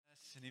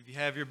And if you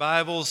have your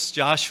Bibles,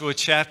 Joshua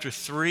chapter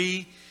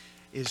 3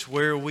 is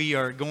where we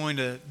are going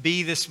to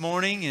be this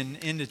morning, and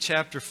into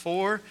chapter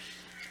 4.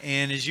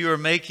 And as you are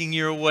making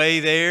your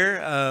way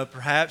there,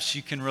 perhaps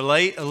you can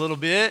relate a little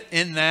bit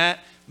in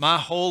that my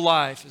whole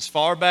life, as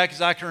far back as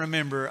I can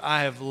remember,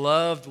 I have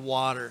loved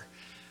water.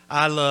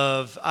 I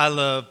love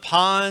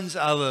ponds,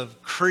 I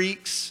love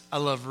creeks, I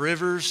love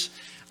rivers,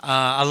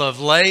 I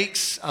love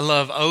lakes, I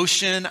love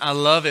ocean, I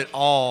love it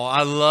all.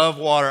 I love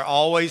water,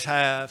 always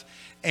have.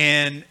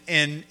 And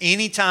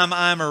anytime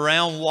I'm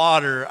around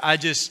water, I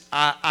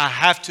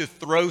have to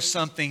throw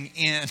something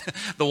in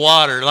the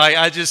water.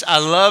 I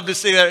love to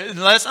see that.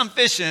 Unless I'm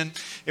fishing.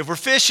 If we're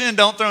fishing,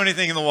 don't throw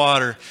anything in the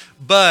water.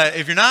 But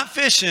if you're not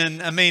fishing,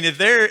 I mean,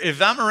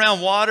 if I'm around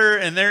water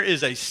and there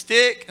is a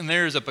stick and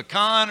there is a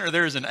pecan or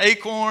there is an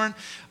acorn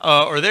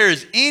or there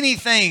is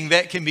anything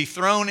that can be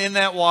thrown in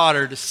that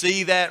water to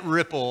see that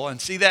ripple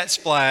and see that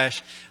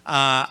splash,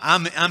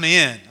 I'm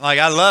in.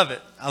 I love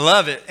it. I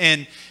love it.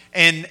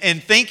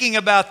 And thinking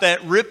about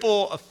that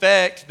ripple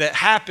effect that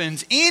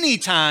happens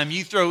anytime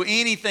you throw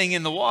anything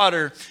in the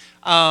water,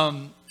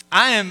 I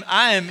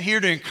am here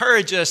to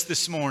encourage us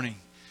this morning,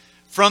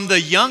 from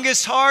the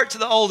youngest heart to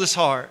the oldest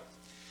heart,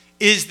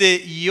 is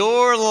that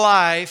your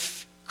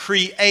life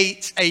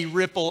creates a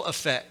ripple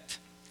effect.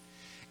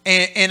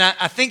 And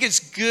I think it's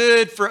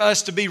good for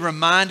us to be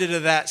reminded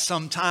of that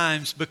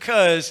sometimes,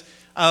 because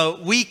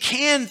we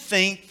can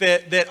think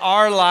that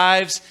our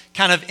lives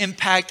kind of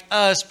impact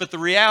us, but the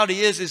reality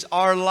is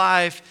our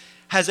life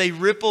has a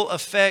ripple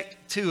effect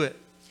to it.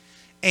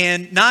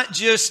 And not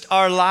just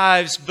our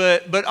lives,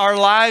 but our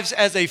lives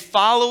as a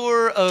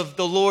follower of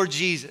the Lord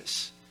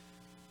Jesus.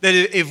 That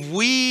if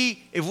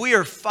we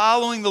are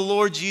following the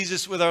Lord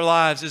Jesus with our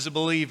lives as a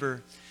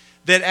believer,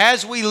 that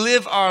as we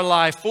live our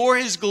life for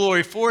His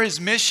glory, for His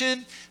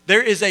mission,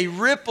 there is a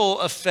ripple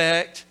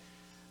effect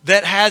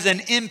that has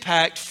an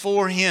impact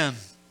for Him.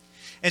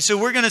 And so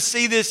we're going to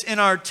see this in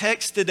our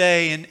text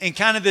today, and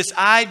kind of this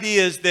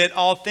idea is that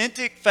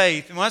authentic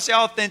faith, and when I say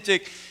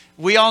authentic,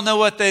 we all know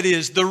what that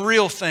is, the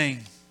real thing.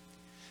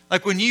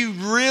 Like when you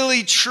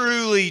really,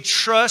 truly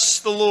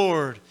trust the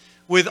Lord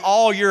with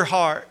all your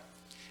heart,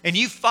 and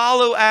you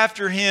follow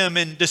after Him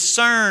and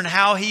discern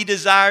how He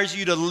desires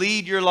you to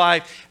lead your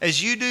life.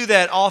 As you do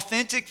that,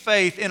 authentic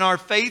faith in our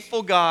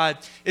faithful God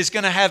is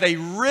going to have a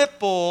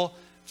ripple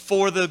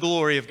for the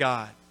glory of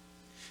God.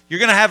 You're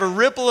going to have a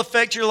ripple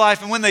affect your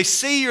life. And when they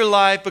see your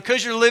life,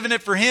 because you're living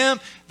it for Him,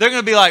 they're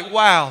going to be like,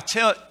 wow,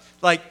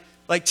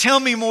 tell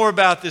me more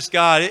about this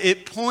God.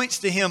 It points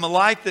to Him, a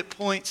life that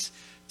points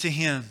to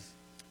Him.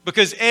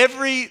 Because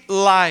every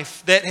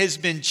life that has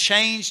been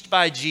changed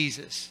by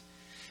Jesus,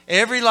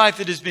 every life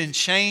that has been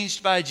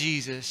changed by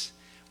Jesus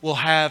will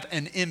have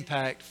an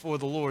impact for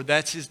the Lord.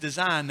 That's His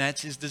design.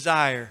 That's His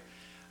desire.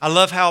 I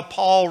love how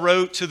Paul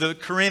wrote to the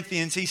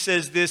Corinthians. He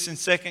says this in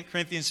 2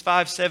 Corinthians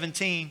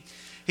 5:17.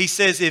 He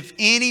says, if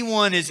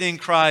anyone is in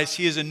Christ,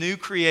 he is a new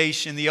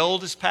creation. The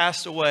old has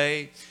passed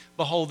away.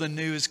 Behold, the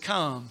new has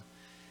come.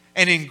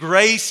 And in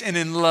grace and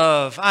in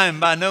love, I am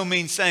by no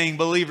means saying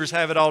believers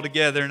have it all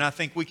together, and I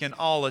think we can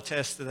all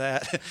attest to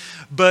that.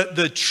 But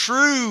the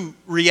true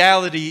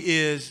reality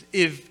is,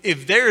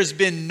 if there has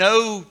been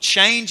no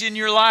change in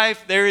your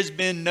life, there has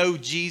been no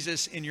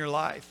Jesus in your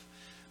life.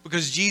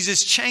 Because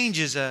Jesus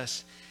changes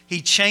us.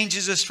 He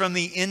changes us from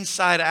the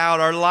inside out.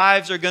 Our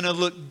lives are going to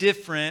look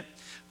different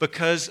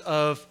because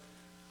of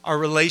our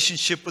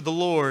relationship with the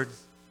Lord.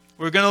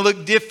 We're going to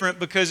look different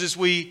because as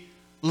we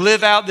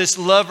live out this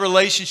love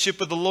relationship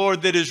with the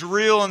Lord that is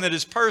real and that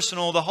is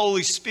personal, the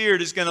Holy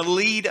Spirit is going to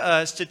lead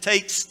us to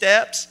take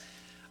steps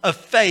of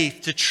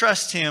faith to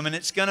trust Him, and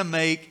it's going to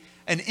make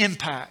an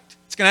impact.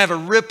 It's going to have a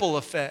ripple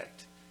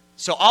effect.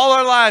 So all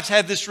our lives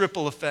have this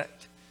ripple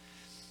effect.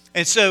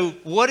 And so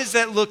what does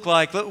that look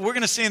like? We're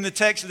going to see in the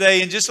text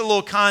today in just a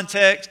little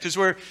context, because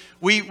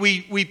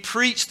we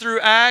preached through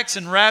Acts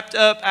and wrapped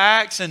up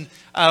Acts, and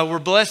we're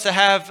blessed to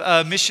have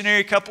a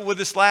missionary couple with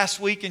us last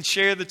week and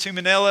share the two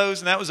Manellos,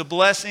 and that was a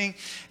blessing.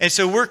 And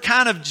so we're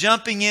kind of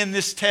jumping in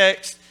this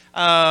text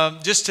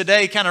just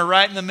today, kind of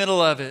right in the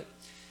middle of it.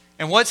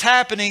 And what's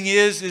happening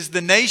is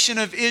the nation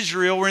of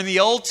Israel, we're in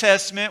the Old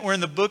Testament, we're in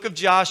the book of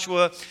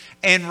Joshua,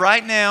 and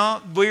right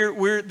now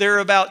there are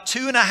about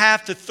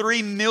 2.5 to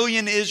 3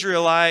 million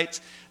Israelites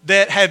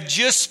that have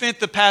just spent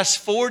the past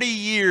 40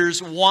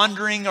 years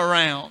wandering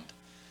around.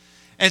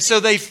 And so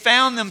they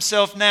found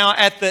themselves now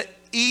at the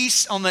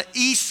east, on the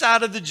east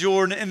side of the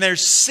Jordan, and they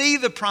see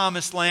the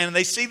promised land, and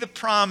they see the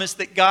promise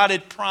that God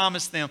had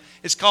promised them.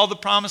 It's called the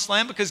promised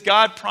land because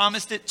God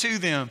promised it to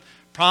them.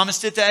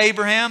 Promised it to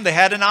Abraham. They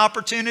had an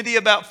opportunity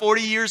about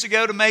 40 years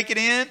ago to make it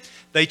in.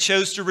 They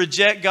chose to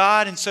reject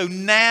God, and so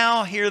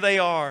now here they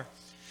are.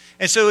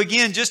 And so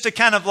again, just to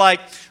kind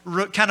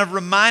of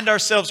remind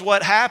ourselves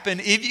what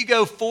happened, if you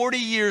go 40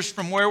 years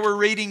from where we're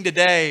reading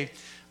today,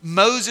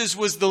 Moses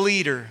was the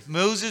leader.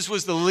 Moses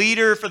was the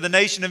leader for the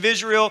nation of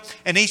Israel,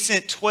 and he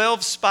sent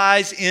 12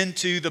 spies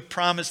into the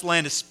promised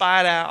land to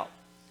spy it out.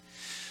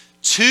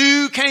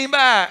 2 came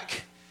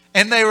back,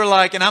 and they were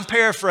like, and I'm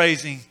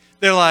paraphrasing,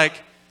 they're like,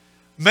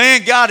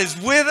 man, God is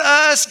with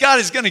us. God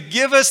is going to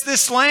give us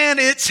this land.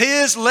 It's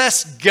His.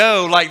 Let's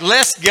go. Like,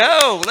 let's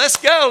go. Let's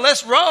go.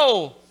 Let's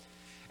roll.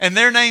 And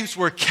their names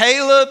were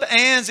Caleb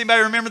and, does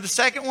anybody remember the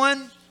second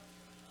one?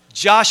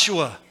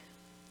 Joshua.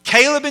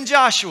 Caleb and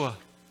Joshua.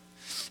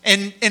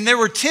 And there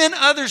were 10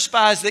 other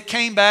spies that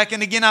came back.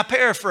 And again, I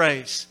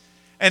paraphrase.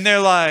 And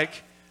they're like,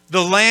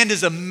 the land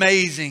is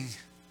amazing.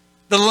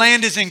 The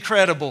land is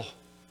incredible.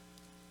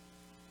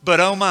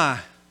 But oh my,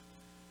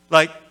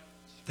 like,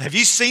 have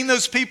you seen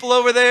those people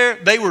over there?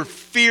 They were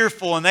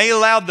fearful, and they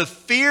allowed the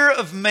fear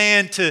of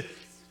man to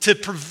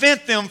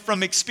prevent them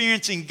from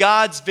experiencing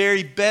God's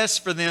very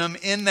best for them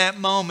in that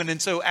moment.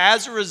 And so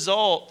as a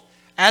result,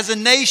 as a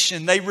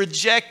nation, they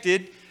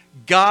rejected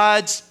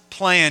God's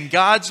plan,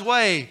 God's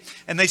way.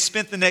 And they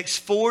spent the next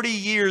 40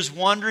 years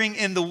wandering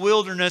in the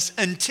wilderness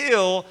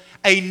until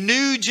a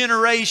new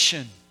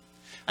generation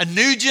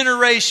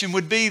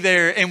would be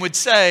there and would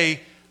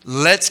say,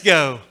 let's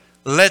go,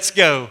 let's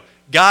go.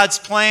 God's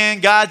plan,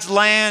 God's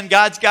land,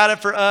 God's got it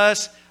for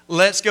us.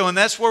 Let's go. And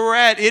that's where we're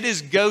at. It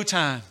is go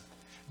time.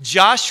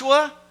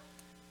 Joshua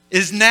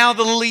is now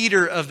the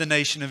leader of the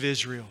nation of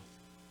Israel.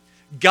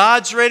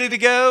 God's ready to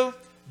go.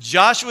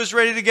 Joshua's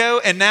ready to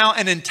go. And now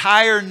an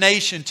entire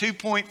nation,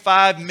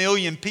 2.5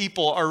 million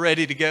people are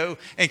ready to go.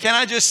 And can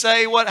I just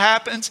say what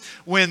happens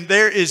when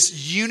there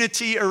is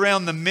unity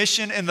around the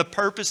mission and the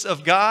purpose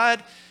of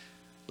God?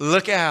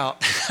 Look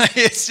out.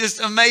 It's just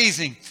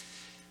amazing.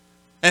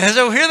 And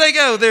so here they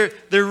go.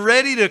 They're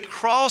ready to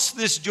cross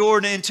this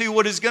Jordan into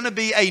what is going to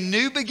be a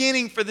new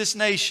beginning for this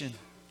nation.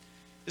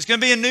 It's going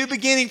to be a new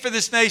beginning for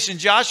this nation.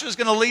 Joshua's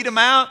going to lead them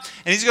out,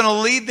 and he's going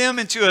to lead them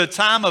into a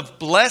time of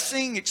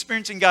blessing,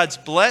 experiencing God's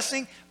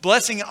blessing.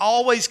 Blessing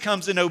always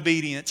comes in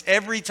obedience,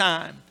 every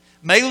time.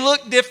 May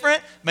look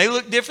different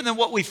than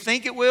what we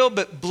think it will,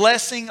 but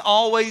blessing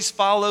always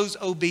follows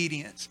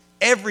obedience,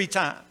 every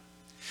time.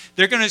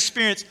 They're going to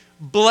experience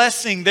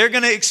blessing. They're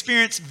going to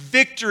experience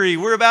victory.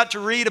 We're about to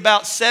read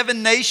about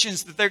 7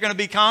 nations that they're going to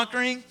be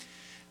conquering.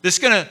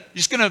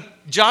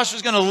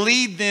 Joshua's going to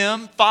lead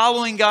them,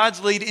 following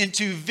God's lead,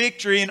 into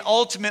victory, and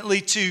ultimately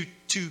to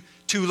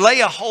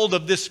lay a hold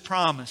of this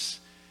promise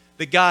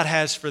that God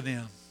has for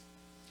them.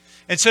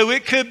 And so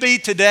it could be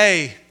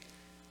today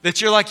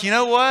that you're like, you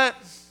know what?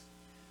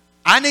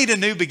 I need a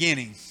new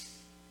beginning.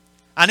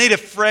 I need a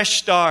fresh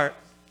start.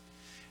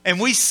 And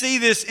we see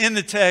this in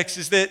the text,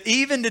 is that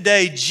even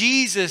today,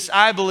 Jesus,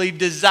 I believe,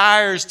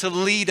 desires to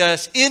lead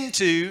us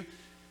into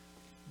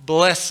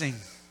blessing.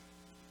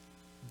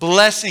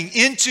 Blessing,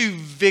 into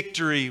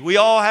victory. We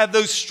all have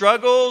those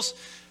struggles,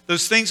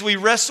 those things we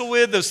wrestle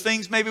with, those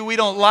things maybe we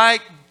don't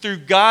like. Through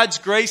God's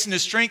grace and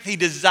His strength, He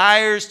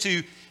desires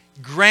to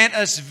grant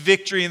us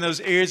victory in those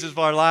areas of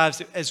our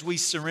lives as we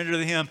surrender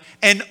to Him.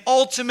 And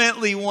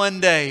ultimately, one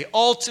day,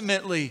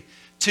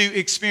 to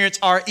experience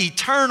our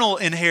eternal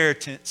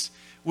inheritance,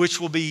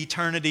 which will be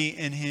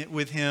eternity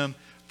with Him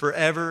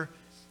forever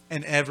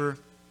and ever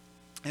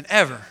and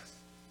ever.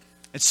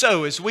 And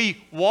so as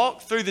we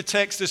walk through the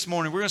text this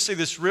morning, we're going to see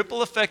this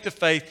ripple effect of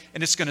faith,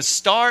 and it's going to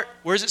start,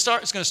 where does it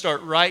start? It's going to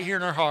start right here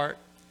in our heart.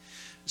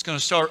 It's going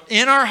to start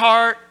in our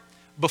heart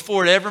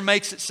before it ever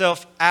makes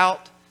itself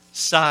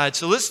outside.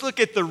 So let's look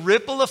at the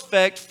ripple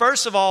effect,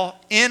 first of all,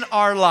 in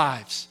our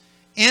lives.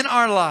 In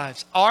our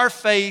lives, our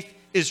faith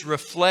is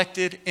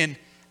reflected in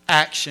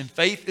action.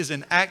 Faith is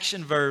an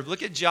action verb.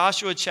 Look at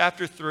Joshua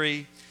chapter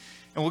 3,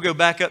 and we'll go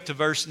back up to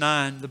verse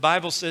 9. The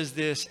Bible says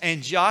this,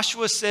 "And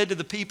Joshua said to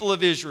the people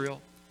of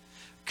Israel,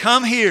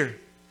 'Come here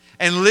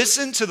and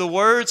listen to the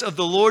words of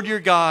the Lord your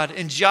God.'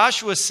 And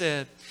Joshua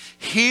said,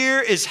 'Here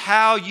is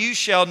how you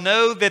shall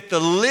know that the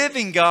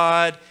living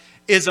God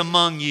is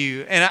among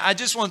you.'" And I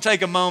just want to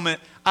take a moment.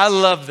 I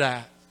love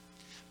that,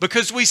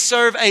 because we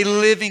serve a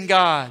living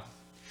God.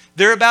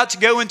 They're about to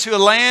go into a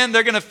land.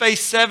 They're going to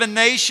face 7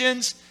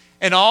 nations.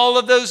 And all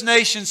of those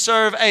nations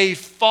serve a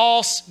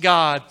false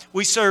God.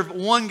 We serve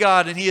one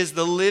God, and He is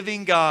the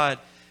living God.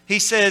 He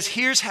says,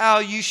 "Here's how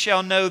you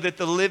shall know that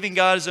the living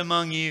God is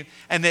among you,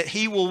 and that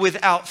He will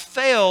without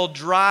fail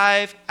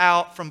drive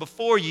out from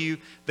before you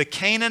the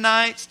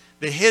Canaanites,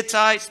 the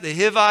Hittites, the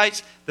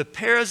Hivites, the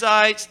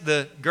Perizzites,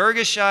 the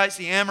Girgashites,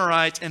 the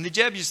Amorites, and the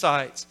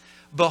Jebusites.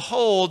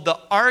 Behold, the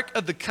ark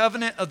of the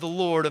covenant of the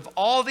Lord of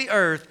all the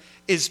earth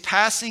is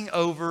passing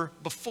over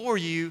before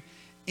you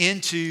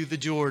into the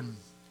Jordan."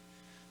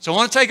 So I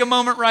want to take a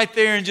moment right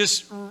there and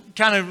just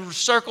kind of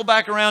circle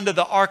back around to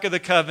the Ark of the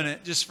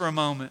Covenant just for a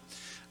moment.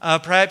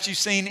 Perhaps you've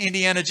seen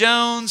Indiana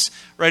Jones,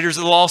 Raiders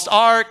of the Lost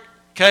Ark.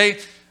 Okay,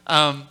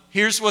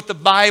 here's what the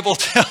Bible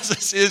tells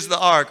us is the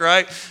Ark,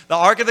 right? The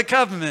Ark of the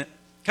Covenant.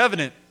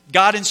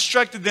 God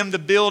instructed them to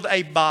build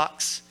a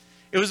box.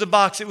 It was a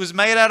box. It was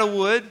made out of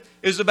wood.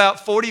 It was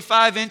about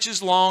 45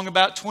 inches long,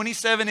 about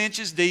 27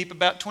 inches deep,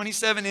 about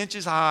 27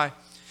 inches high.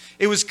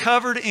 It was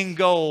covered in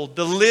gold.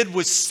 The lid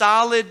was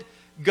solid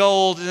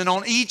gold, and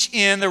on each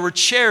end there were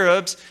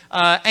cherubs,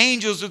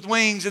 angels with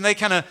wings, and they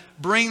kind of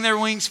bring their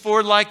wings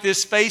forward like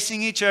this,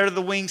 facing each other.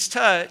 The wings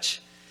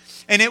touch.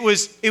 And it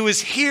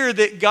was here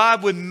that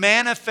God would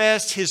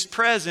manifest his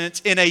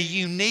presence in a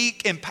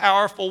unique and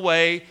powerful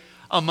way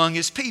among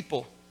his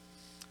people.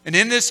 And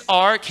in this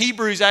ark,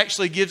 Hebrews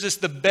actually gives us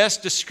the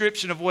best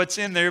description of what's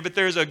in there. But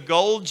there's a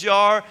gold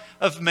jar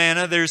of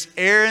manna. There's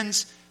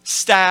Aaron's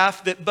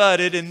staff that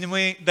budded. And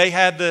then they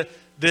had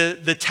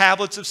the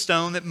tablets of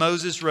stone that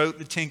Moses wrote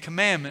the Ten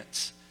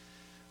Commandments.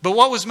 But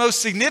what was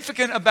most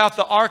significant about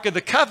the Ark of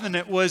the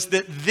Covenant was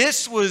that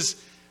this was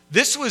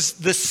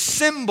the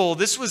symbol,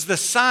 this was the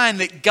sign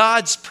that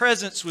God's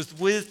presence was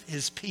with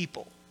his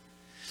people.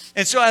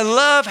 And so I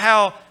love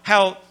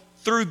how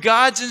through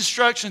God's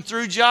instruction,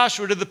 through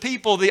Joshua to the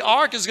people, the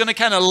ark is going to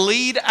kind of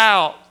lead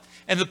out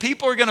and the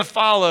people are going to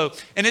follow.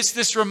 And it's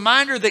this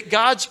reminder that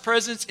God's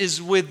presence is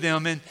with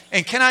them. And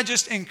can I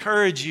just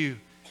encourage you,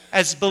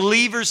 as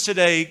believers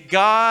today,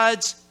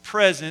 God's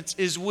presence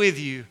is with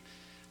you.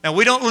 Now,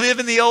 we don't live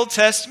in the Old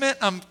Testament.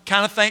 I'm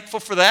kind of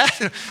thankful for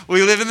that.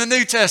 We live in the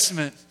New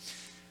Testament.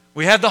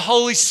 We have the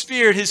Holy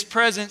Spirit, his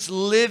presence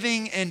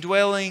living and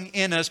dwelling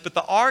in us. But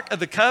the Ark of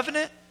the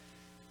Covenant,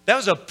 that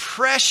was a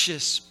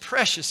precious,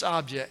 precious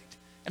object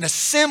and a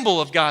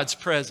symbol of God's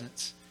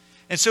presence.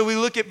 And so we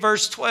look at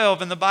verse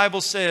 12 and the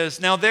Bible says,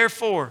 "Now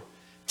therefore,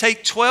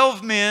 take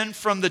 12 men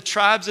from the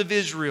tribes of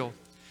Israel,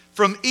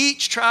 from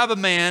each tribe a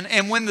man,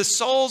 and when the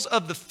soles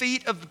of the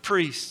feet of the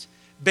priests,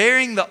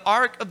 bearing the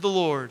ark of the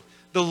Lord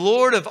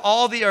of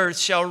all the earth,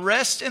 shall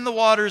rest in the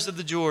waters of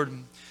the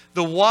Jordan,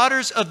 the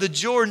waters of the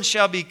Jordan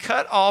shall be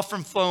cut off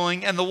from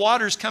flowing, and the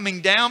waters coming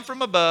down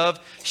from above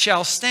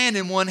shall stand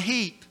in one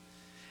heap.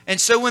 And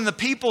so when the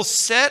people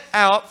set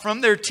out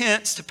from their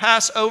tents to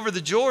pass over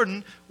the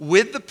Jordan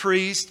with the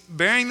priest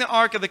bearing the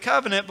ark of the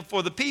covenant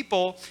before the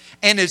people,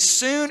 and as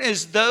soon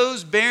as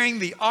those bearing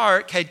the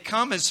ark had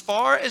come as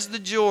far as the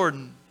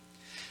Jordan,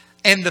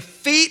 and the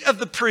feet of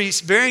the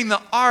priests bearing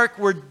the ark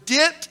were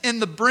dipped in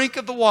the brink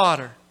of the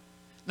water.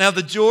 Now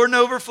the Jordan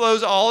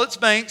overflows all its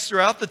banks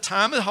throughout the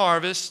time of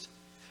harvest."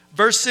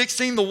 Verse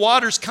 16, "The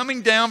waters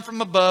coming down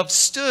from above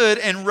stood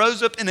and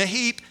rose up in a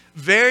heap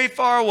very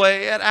far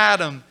away at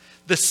Adam,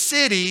 the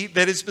city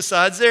that is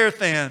beside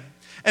Zarethan.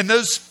 And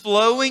those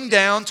flowing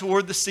down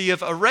toward the sea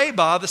of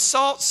Arabah, the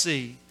salt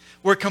sea,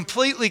 were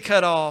completely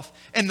cut off.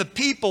 And the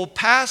people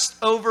passed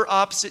over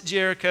opposite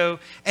Jericho.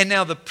 And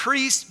now the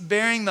priest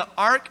bearing the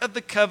ark of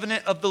the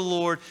covenant of the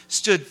Lord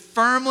stood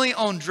firmly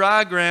on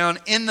dry ground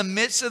in the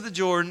midst of the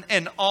Jordan.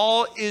 And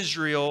all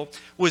Israel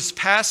was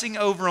passing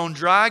over on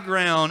dry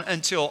ground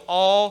until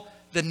all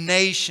the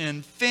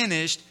nation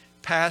finished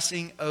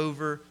passing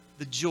over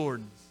the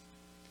Jordan."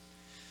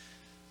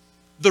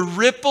 The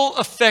ripple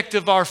effect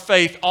of our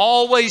faith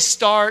always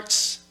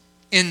starts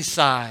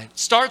inside.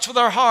 Starts with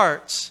our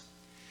hearts.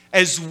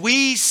 As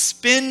we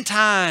spend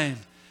time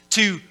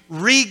to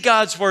read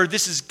God's Word,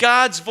 this is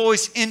God's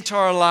voice into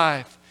our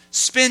life.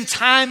 Spend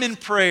time in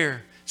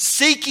prayer,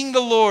 seeking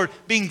the Lord,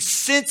 being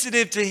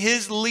sensitive to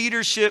His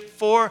leadership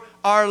for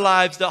our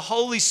lives. The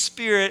Holy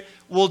Spirit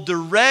will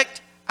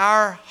direct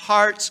our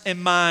hearts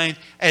and mind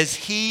as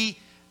He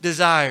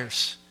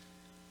desires.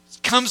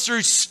 It comes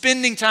through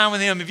spending time with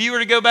Him. If you were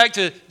to go back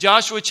to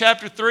Joshua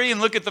chapter 3 and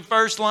look at the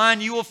first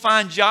line, you will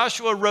find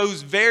Joshua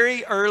rose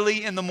very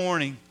early in the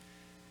morning.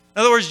 In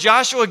other words,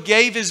 Joshua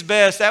gave his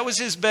best. That was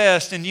his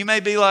best. And you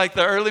may be like,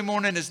 the early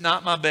morning is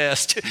not my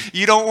best.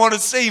 You don't want to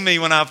see me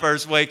when I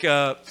first wake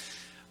up.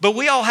 But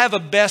we all have a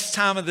best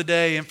time of the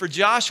day. And for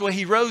Joshua,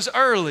 he rose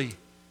early.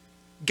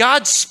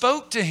 God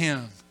spoke to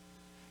him.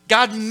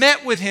 God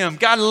met with him.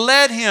 God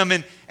led him.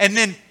 And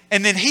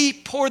then he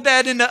poured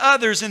that into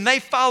others. And they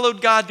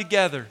followed God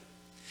together.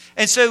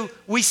 And so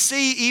we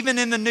see even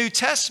in the New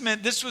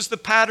Testament, this was the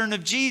pattern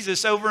of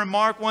Jesus. Over in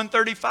Mark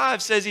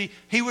 1:35 says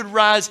he would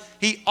rise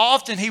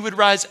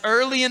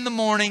early in the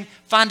morning,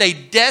 find a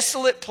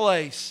desolate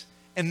place,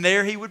 and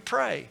there he would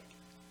pray.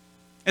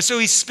 And so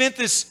he spent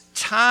this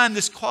time,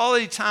 this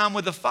quality time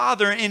with the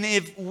Father. And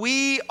if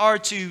we are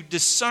to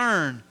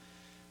discern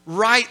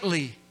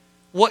rightly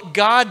what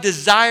God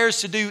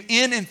desires to do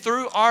in and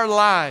through our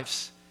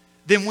lives,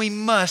 then we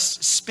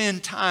must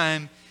spend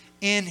time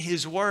in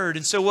His Word.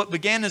 And so what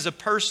began as a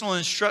personal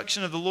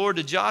instruction of the Lord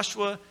to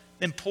Joshua,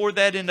 then poured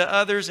that into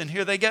others, and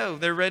here they go.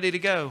 They're ready to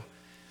go.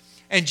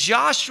 And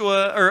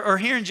Joshua, or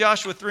here in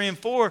Joshua 3 and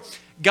 4,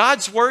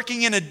 God's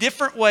working in a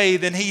different way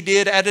than He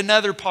did at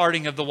another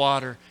parting of the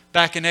water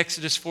back in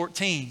Exodus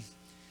 14.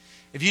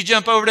 If you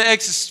jump over to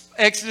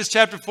Exodus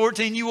chapter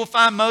 14, you will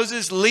find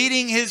Moses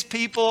leading his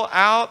people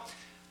out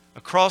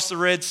across the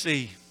Red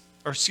Sea.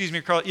 Across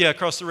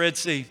the Red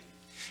Sea.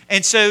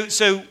 And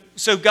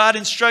so God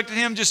instructed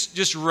him,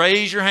 just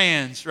raise your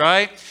hands,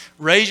 right?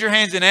 Raise your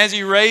hands. And as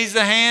he raised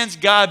the hands,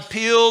 God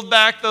peeled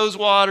back those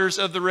waters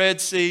of the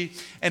Red Sea,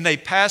 and they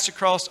passed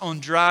across on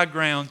dry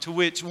ground, to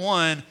which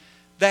one,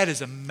 that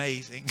is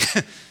amazing.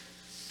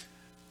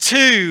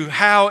 Two,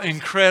 how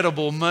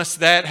incredible must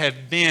that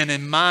have been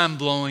and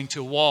mind-blowing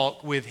to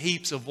walk with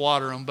heaps of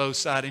water on both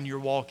sides, and you're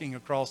walking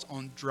across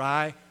on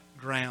dry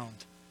ground.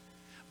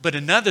 But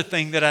another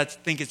thing that I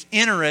think is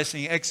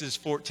interesting in Exodus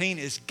 14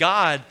 is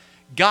God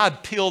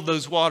peeled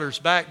those waters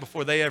back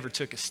before they ever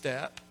took a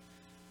step.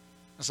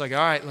 was like, all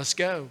right, let's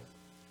go.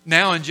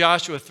 Now in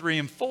Joshua 3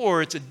 and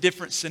 4, it's a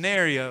different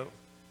scenario.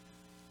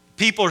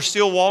 People are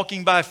still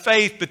walking by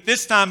faith, but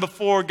this time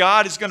before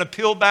God is going to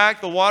peel back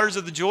the waters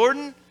of the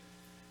Jordan,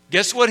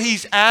 guess what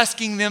he's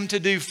asking them to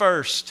do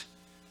first?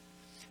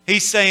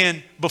 He's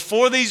saying,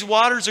 before these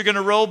waters are going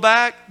to roll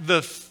back,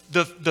 the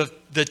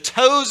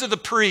toes of the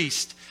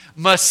priest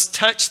must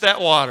touch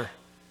that water.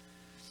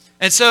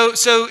 And so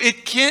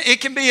it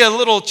can be a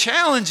little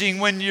challenging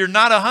when you're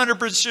not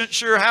 100%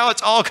 sure how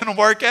it's all going to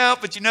work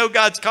out, but you know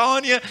God's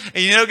calling you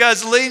and you know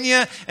God's leading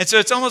you. And so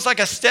it's almost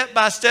like a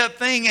step-by-step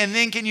thing. And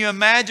then can you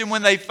imagine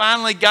when they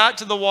finally got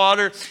to the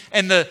water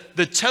and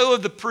the toe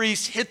of the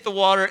priest hit the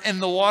water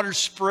and the water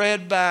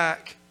spread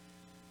back?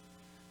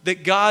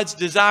 That God's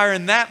desire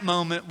in that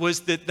moment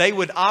was that they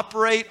would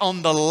operate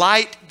on the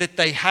light that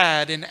they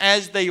had. And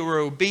as they were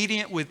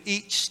obedient with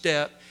each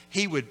step,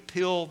 he would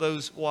peel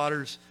those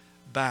waters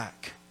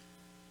back.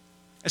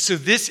 And so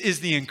this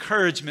is the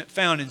encouragement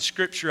found in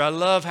Scripture. I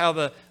love how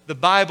the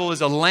Bible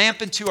is a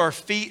lamp unto our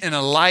feet and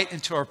a light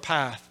unto our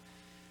path.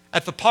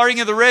 At the parting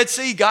of the Red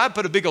Sea, God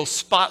put a big old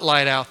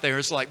spotlight out there.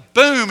 It's like,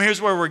 boom, here's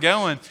where we're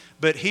going.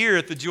 But here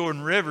at the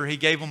Jordan River, he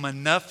gave them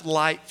enough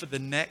light for the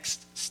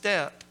next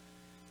step.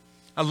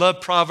 I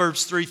love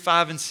Proverbs 3,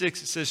 5, and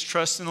 6. It says,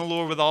 trust in the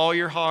Lord with all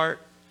your heart.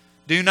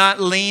 Do not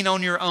lean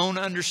on your own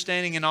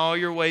understanding. In all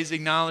your ways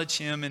acknowledge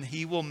him, and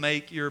he will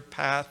make your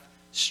path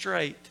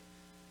straight.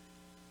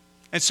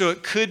 And so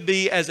it could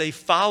be as a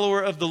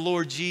follower of the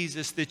Lord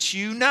Jesus that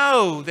you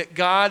know that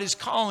God is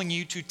calling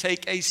you to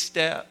take a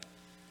step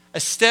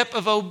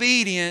of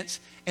obedience,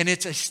 and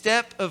it's a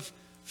step of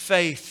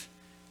faith.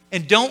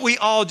 And don't we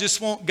all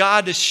just want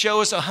God to show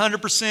us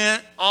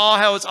 100%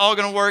 how it's all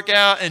going to work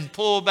out and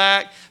pull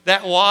back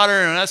that water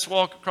and us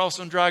walk across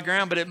on dry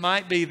ground? But it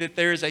might be that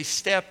there is a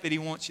step that he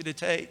wants you to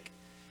take.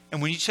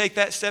 And when you take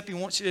that step, he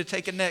wants you to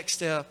take a next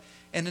step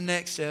and the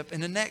next step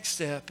and the next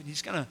step. And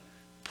he's going to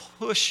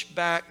push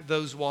back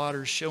those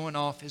waters, showing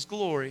off his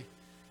glory.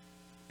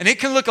 And it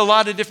can look a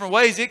lot of different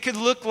ways. It could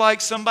look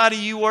like somebody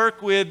you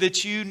work with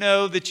that you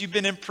know, that you've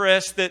been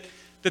impressed, that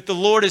the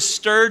Lord has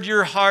stirred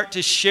your heart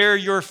to share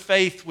your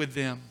faith with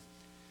them.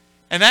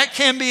 And that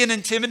can be an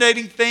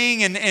intimidating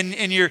thing.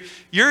 And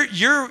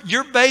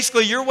you're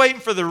basically, you're waiting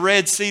for the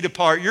Red Sea to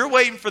part. You're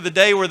waiting for the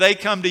day where they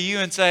come to you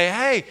and say,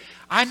 hey,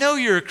 I know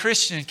you're a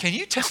Christian. Can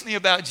you tell me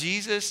about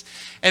Jesus?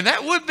 And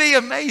that would be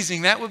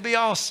amazing. That would be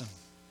awesome.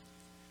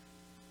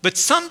 But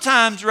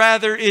sometimes,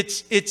 rather,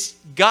 it's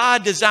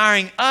God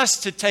desiring us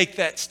to take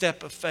that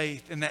step of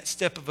faith and that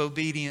step of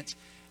obedience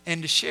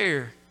and to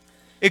share.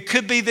 It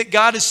could be that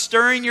God is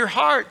stirring your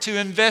heart to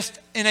invest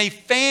in a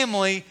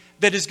family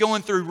that is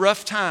going through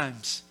rough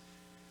times.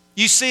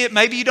 You see it,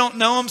 maybe you don't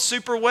know them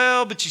super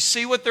well, but you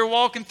see what they're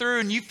walking through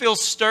and you feel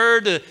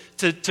stirred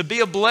to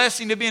be a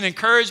blessing, to be an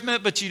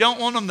encouragement, but you don't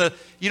want them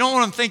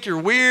to think you're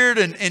weird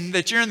and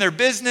that you're in their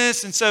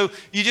business. And so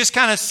you just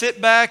kind of sit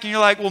back and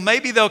you're like, well,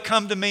 maybe they'll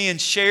come to me and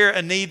share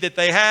a need that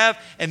they have,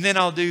 and then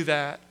I'll do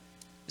that.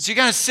 So you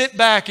kind of sit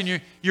back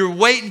and you're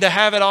waiting to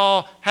have it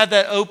all, have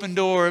that open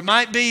door. It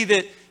might be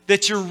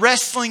that you're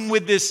wrestling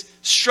with this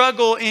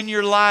struggle in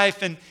your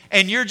life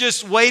and you're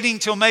just waiting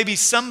till maybe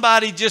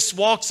somebody just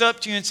walks up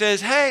to you and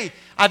says, hey,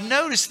 I've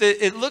noticed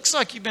that it looks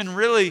like you've been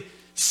really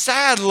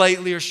sad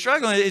lately or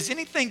struggling. Is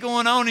anything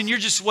going on? And you're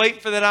just waiting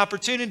for that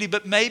opportunity.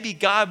 But maybe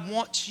God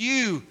wants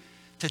you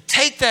to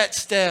take that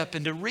step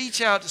and to reach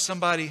out to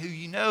somebody who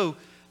you know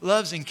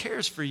loves and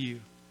cares for you.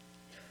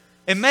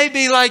 It may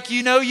be like,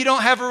 you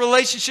don't have a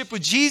relationship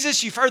with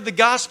Jesus. You've heard the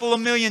gospel a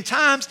million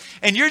times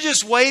and you're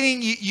just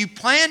waiting. You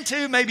plan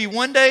to maybe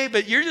one day,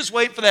 but you're just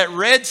waiting for that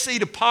Red Sea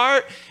to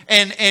part.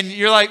 And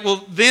you're like,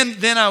 well,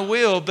 then I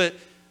will. But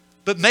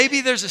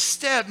maybe there's a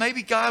step.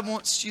 Maybe God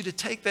wants you to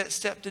take that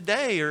step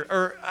today,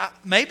 or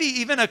maybe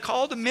even a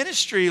call to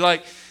ministry.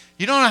 Like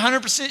you don't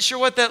 100% sure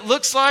what that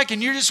looks like.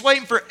 And you're just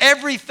waiting for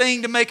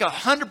everything to make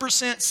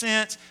 100%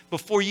 sense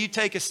before you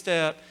take a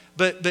step.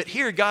 But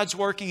here God's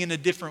working in a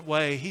different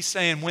way. He's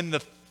saying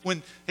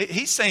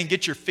He's saying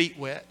get your feet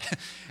wet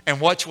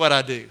and watch what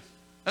I do.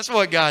 That's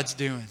what God's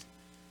doing.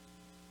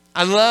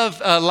 I love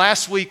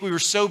last week we were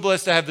so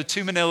blessed to have the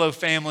Tumanello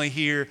family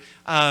here,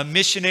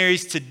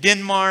 missionaries to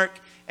Denmark,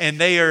 and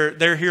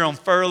they're here on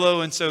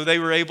furlough, and so they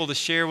were able to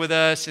share with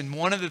us. And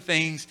one of the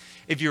things,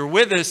 if you're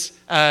with us,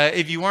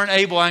 if you weren't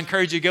able, I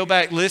encourage you to go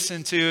back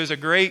listen to. It was a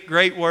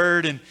great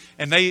word, and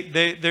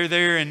they're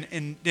there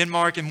in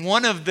Denmark, and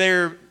one of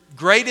their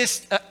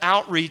greatest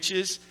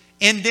outreaches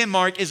in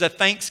Denmark is a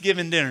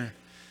Thanksgiving dinner.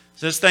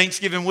 So it's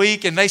Thanksgiving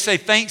week, and they say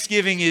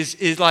Thanksgiving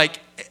is like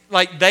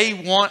they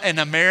want an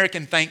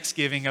American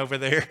Thanksgiving over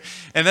there.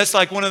 And that's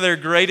like one of their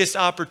greatest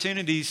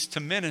opportunities to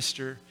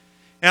minister.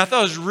 And I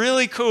thought it was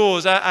really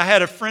cool. I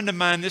had a friend of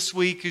mine this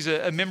week who's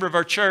a member of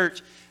our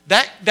church.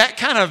 That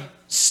kind of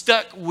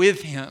stuck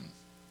with him.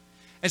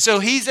 And so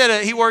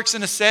he works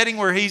in a setting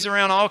where he's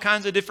around all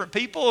kinds of different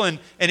people and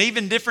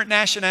even different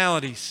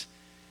nationalities.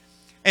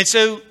 And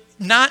so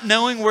not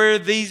knowing where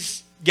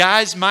these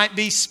guys might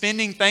be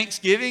spending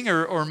Thanksgiving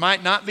or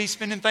might not be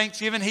spending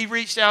Thanksgiving, he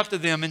reached out to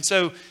them. And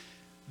so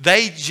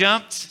they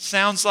jumped,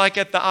 sounds like,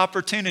 at the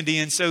opportunity.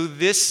 And so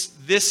this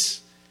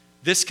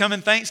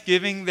coming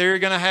Thanksgiving, they're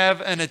going to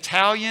have an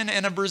Italian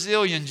and a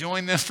Brazilian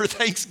join them for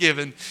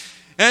Thanksgiving.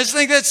 And I just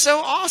think that's so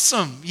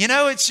awesome. You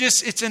know,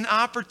 it's an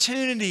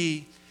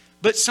opportunity.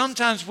 But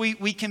sometimes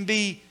we can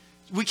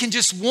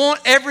just want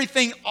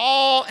everything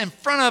all in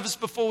front of us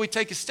before we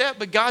take a step.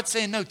 But God's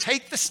saying, no,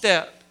 take the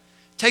step.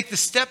 Take the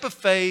step of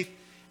faith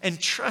and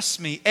trust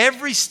me.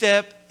 Every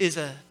step is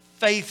a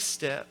faith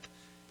step.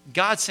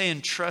 God's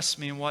saying, trust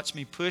me and watch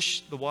me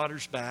push the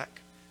waters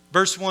back.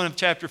 Verse 1 of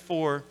chapter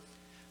 4,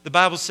 the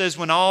Bible says,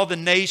 when all the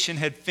nation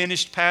had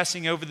finished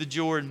passing over the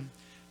Jordan,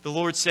 the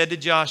Lord said to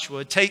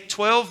Joshua, take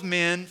 12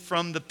 men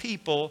from the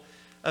people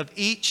of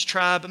each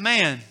tribe a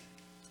man,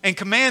 and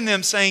command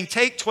them, saying,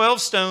 take 12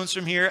 stones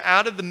from here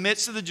out of the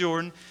midst of the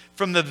Jordan,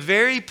 from the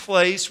very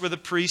place where the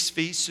priest's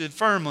feet stood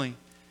firmly,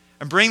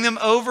 and bring them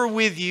over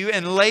with you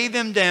and lay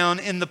them down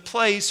in the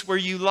place where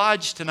you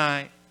lodge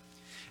tonight.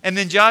 And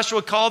then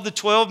Joshua called the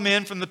 12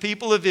 men from the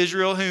people of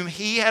Israel, whom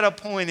he had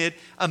appointed,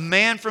 a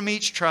man from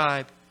each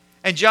tribe.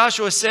 And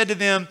Joshua said to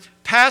them,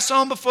 pass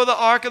on before the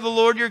ark of the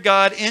Lord your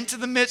God into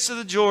the midst of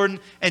the Jordan,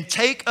 and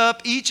take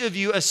up each of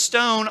you a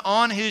stone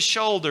on his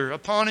shoulder,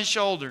 upon his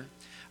shoulder,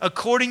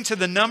 according to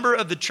the number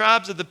of the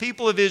tribes of the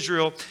people of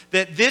Israel,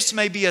 that this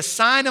may be a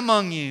sign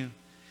among you.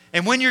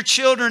 And when your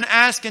children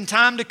ask in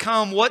time to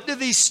come, what do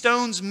these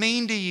stones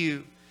mean to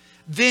you?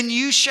 Then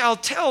you shall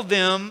tell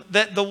them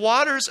that the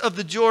waters of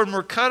the Jordan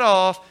were cut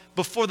off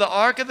before the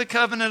ark of the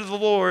covenant of the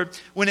Lord,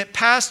 when it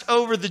passed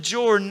over the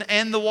Jordan,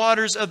 and the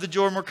waters of the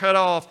Jordan were cut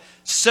off.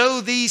 So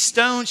these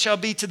stones shall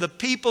be to the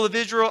people of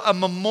Israel a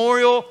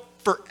memorial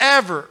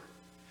forever.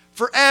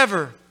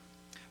 Forever.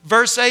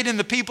 Verse 8, and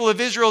the people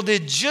of Israel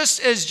did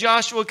just as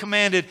Joshua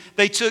commanded.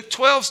 They took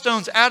 12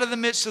 stones out of the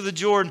midst of the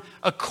Jordan,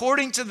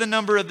 according to the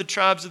number of the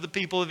tribes of the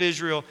people of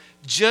Israel,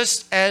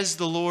 just as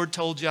the Lord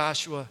told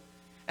Joshua.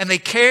 And they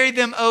carried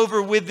them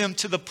over with them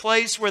to the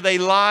place where they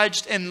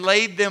lodged and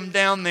laid them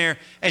down there.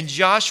 And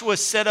Joshua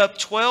set up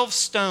 12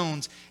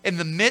 stones in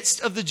the midst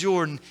of the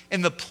Jordan,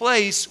 in the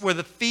place where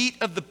the feet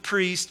of the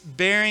priest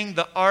bearing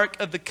the ark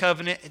of the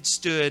covenant had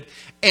stood.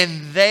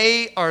 And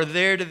they are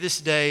there to this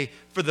day.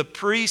 For the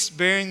priest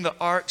bearing the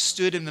ark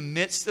stood in the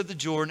midst of the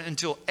Jordan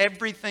until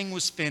everything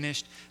was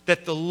finished,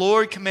 that the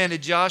Lord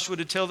commanded Joshua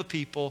to tell the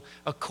people.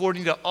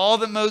 According to all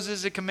that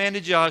Moses had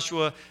commanded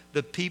Joshua,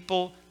 the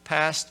people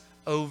passed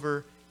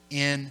over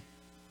in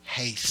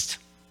haste.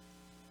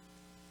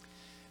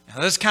 Now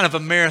that's kind of a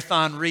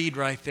marathon read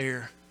right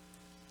there.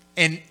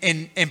 And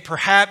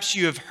perhaps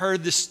you have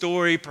heard this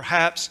story,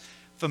 perhaps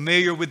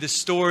familiar with this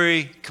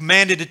story,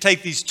 commanded to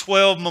take these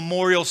 12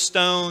 memorial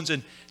stones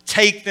and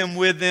take them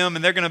with them,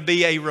 and they're going to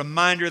be a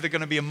reminder, they're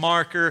going to be a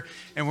marker,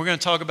 and we're going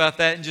to talk about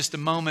that in just a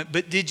moment.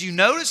 But did you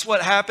notice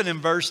what happened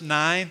in verse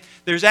 9?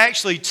 There's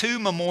actually 2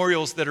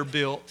 memorials that are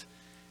built.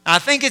 I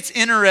think it's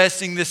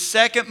interesting, this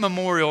second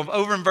memorial,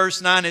 over in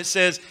verse 9, it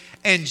says,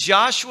 and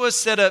Joshua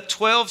set up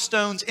 12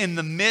 stones in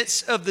the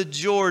midst of the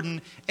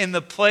Jordan, in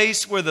the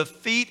place where the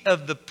feet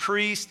of the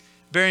priest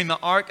bearing the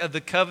ark of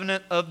the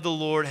covenant of the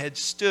Lord had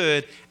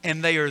stood,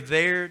 and they are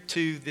there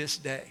to this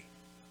day.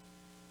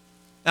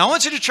 Now I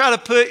want you to try to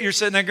put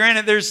yourself, now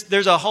granted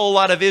there's a whole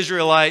lot of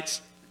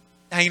Israelites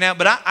hanging out,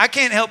 but I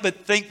can't help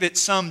but think that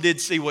some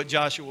did see what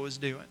Joshua was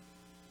doing.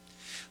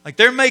 Like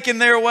they're making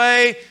their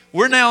way.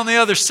 We're now on the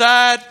other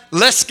side.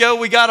 Let's go.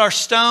 We got our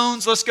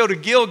stones. Let's go to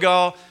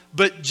Gilgal.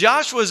 But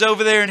Joshua's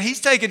over there and he's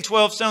taking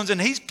 12 stones and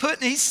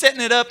he's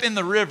setting it up in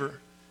the river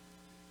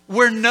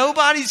where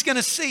nobody's going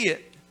to see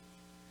it.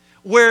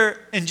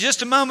 Where in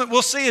just a moment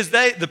we'll see as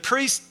the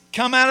priests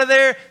come out of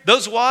there,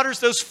 those waters,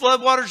 those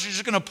flood waters are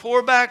just going to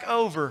pour back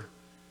over.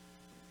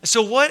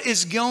 So what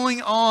is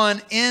going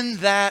on in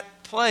that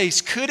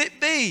place? Could it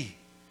be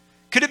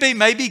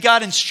maybe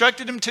God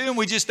instructed him to and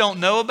we just don't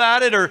know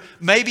about it? Or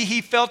maybe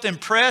he felt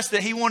impressed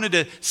that he wanted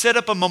to set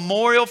up a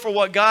memorial for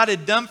what God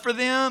had done for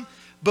them?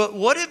 But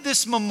what if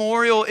this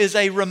memorial is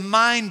a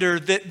reminder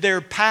that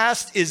their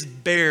past is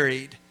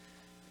buried?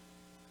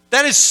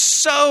 That is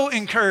so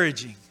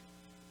encouraging.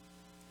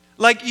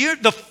 Like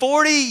the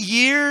 40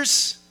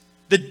 years,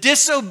 the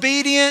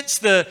disobedience,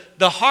 the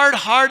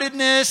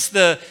hard-heartedness,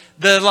 the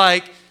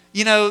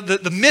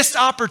missed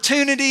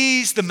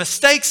opportunities, the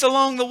mistakes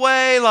along the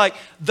way, like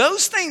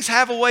those things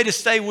have a way to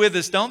stay with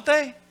us, don't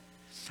they?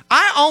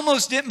 I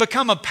almost didn't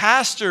become a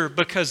pastor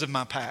because of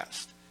my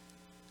past.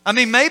 I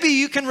mean, maybe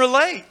you can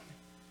relate.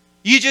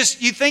 You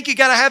think you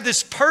got to have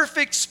this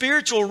perfect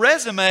spiritual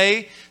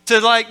resume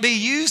to be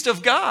used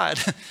of God.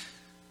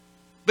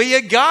 But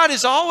yet God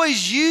is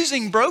always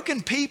using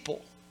broken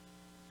people.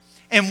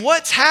 And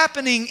what's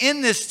happening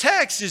in this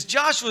text is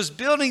Joshua's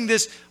building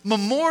this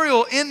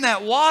memorial in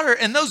that water,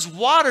 and those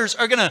waters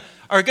they're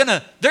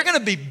gonna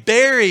be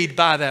buried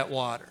by that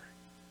water.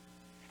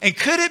 And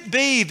could it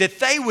be that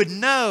they would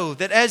know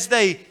that as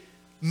they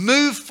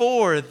move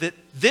forward, that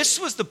this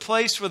was the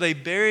place where they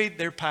buried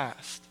their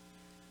past?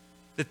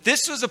 That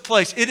this was a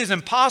place, it is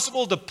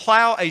impossible to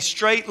plow a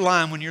straight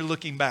line when you're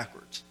looking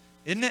backwards,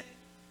 isn't it?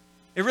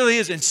 It really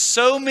is. And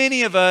so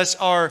many of us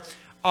are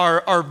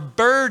are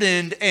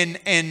burdened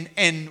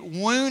and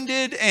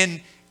wounded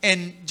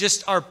and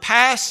just our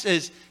past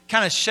is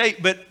kind of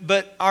shaped,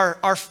 but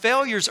our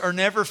failures are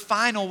never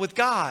final with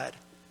God.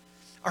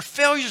 Our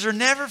failures are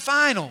never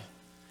final.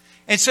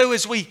 And so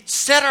as we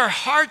set our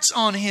hearts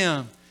on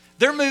Him,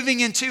 they're moving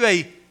into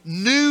a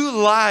new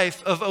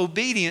life of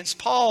obedience.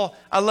 Paul,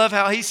 I love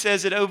how he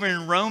says it over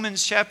in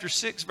Romans chapter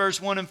 6,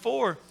 verse 1 and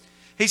 4.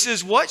 He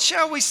says, "What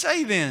shall we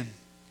say then?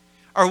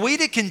 Are we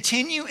to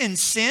continue in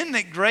sin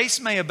that grace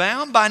may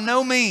abound? By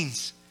no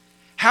means.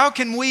 How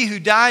can we who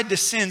died to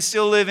sin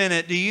still live in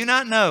it? Do you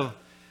not know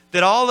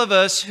that all of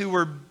us who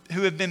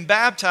have been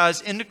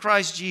baptized into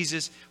Christ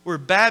Jesus were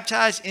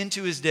baptized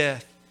into His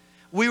death?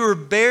 We were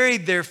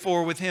buried,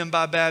 therefore, with Him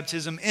by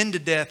baptism into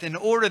death, in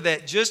order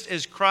that just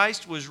as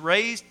Christ was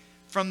raised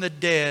from the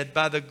dead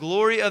by the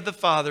glory of the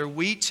Father,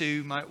 we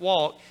too might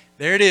walk,"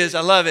 there it is, I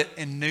love it,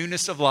 "in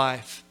newness of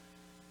life."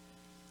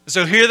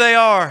 So here they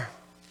are.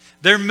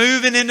 They're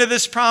moving into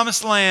this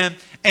promised land.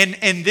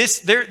 And this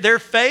their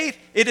faith,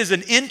 it is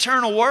an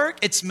internal work.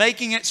 It's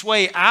making its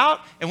way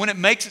out. And when it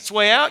makes its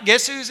way out,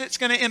 guess who's it's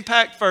going to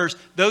impact first?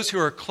 Those who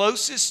are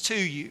closest to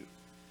you.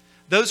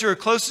 Those who are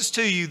closest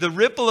to you. The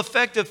ripple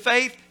effect of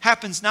faith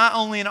happens not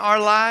only in our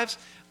lives,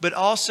 but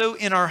also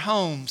in our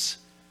homes.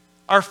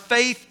 Our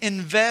faith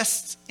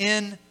invests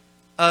in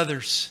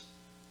others.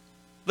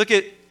 Look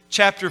at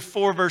chapter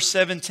 4, verse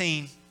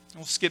 17.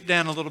 We'll skip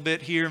down a little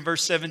bit here. In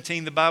verse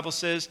 17, the Bible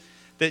says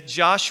that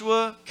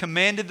Joshua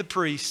commanded the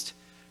priest,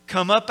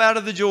 "Come up out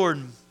of the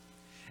Jordan."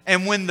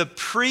 And when the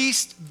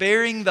priest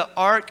bearing the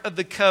ark of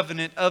the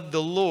covenant of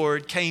the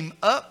Lord came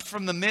up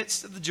from the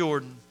midst of the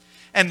Jordan,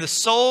 and the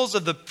soles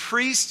of the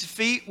priest's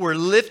feet were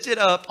lifted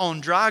up on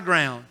dry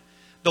ground,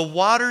 the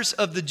waters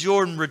of the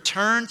Jordan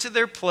returned to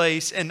their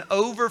place and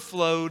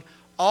overflowed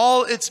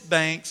all its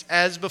banks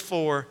as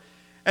before.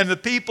 And the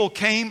people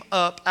came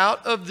up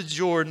out of the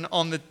Jordan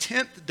on the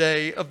 10th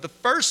day of the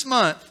first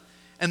month,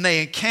 and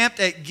they encamped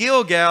at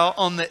Gilgal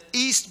on the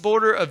east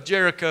border of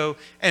Jericho.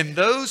 And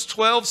those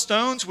 12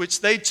 stones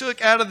which they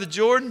took out of the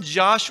Jordan,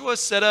 Joshua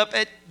set up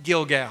at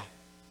Gilgal.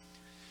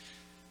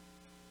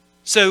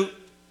 So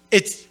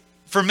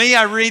for me,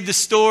 I read the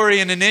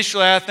story and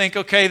initially I think,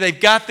 okay, they've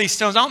got these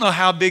stones. I don't know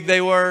how big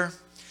they were.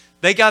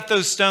 They got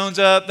those stones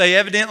up. They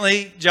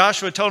evidently,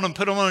 Joshua told them,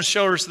 put them on his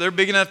shoulder, so they're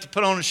big enough to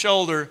put on his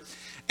shoulder.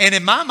 And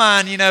in my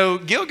mind,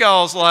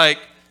 Gilgal's like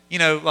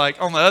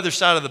on the other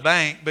side of the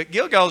bank, but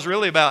Gilgal's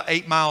really about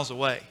 8 miles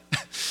away.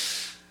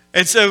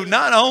 And so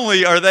not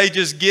only are they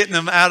just getting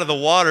them out of the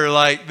water,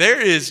 like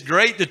there is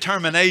great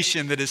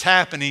determination that is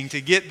happening to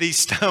get these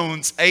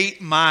stones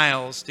 8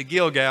 miles to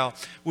Gilgal,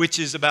 which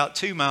is about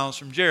 2 miles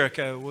from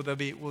Jericho,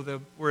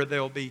 where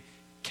they'll be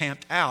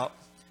camped out.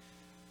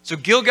 So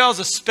Gilgal's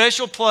a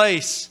special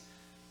place.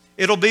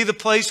 It'll be the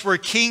place where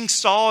King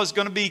Saul is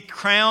going to be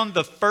crowned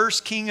the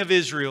first king of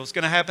Israel. It's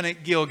going to happen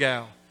at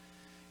Gilgal.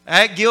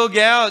 At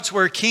Gilgal, it's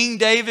where King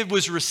David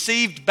was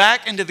received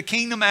back into the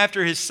kingdom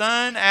after his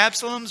son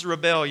Absalom's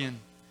rebellion.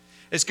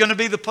 It's going to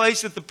be the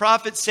place that the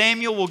prophet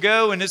Samuel will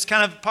go, and it's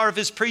kind of part of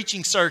his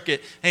preaching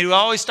circuit. And he would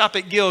always stop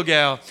at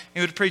Gilgal.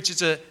 He would preach.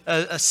 It's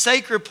a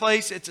sacred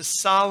place. It's a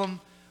solemn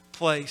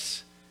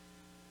place.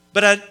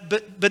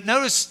 But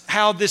notice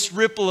how this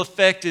ripple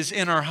effect is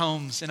in our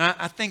homes. And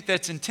I think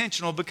that's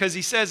intentional because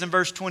he says in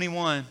verse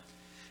 21,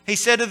 he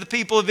said to the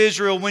people of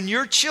Israel, "When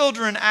your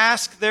children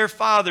ask their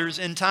fathers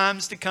in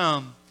times to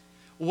come,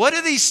 'What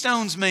do these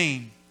stones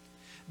mean?'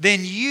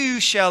 then you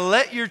shall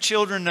let your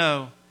children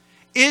know,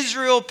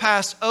 Israel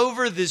passed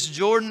over this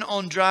Jordan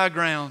on dry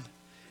ground.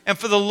 And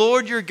for the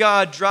Lord your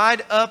God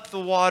dried up the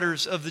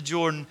waters of the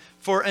Jordan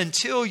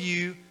until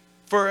you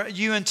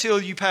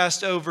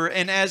passed over.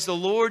 And as the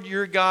Lord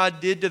your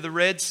God did to the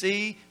Red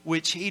Sea,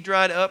 which He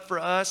dried up for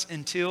us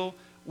until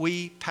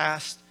we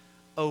passed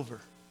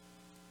over."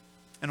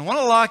 And I want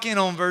to lock in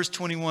on verse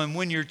 21.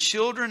 When your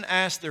children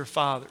ask their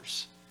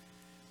fathers.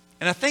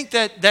 And I think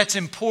that's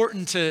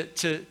important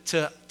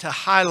to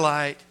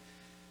highlight,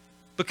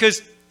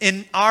 because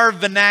in our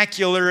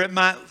vernacular it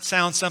might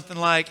sound something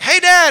like, "Hey,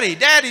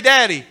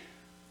 Daddy,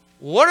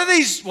 what are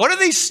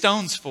these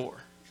stones for?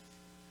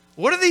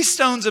 What are these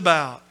stones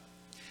about?"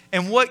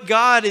 And what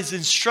God is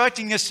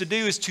instructing us to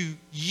do is to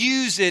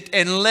use it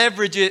and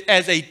leverage it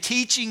as a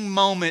teaching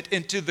moment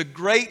into the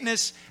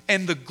greatness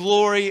and the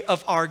glory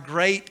of our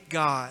great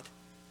God.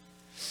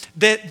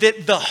 That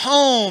the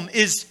home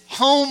is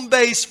home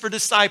base for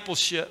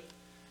discipleship.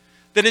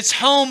 That it's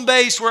home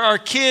base where our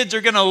kids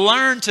are going to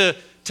learn to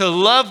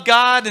love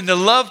God and to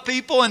love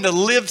people and to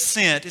live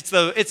sent. It's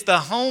the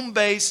home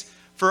base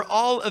for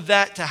all of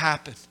that to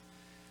happen.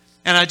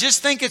 And I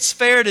just think it's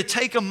fair to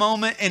take a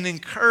moment and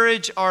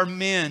encourage our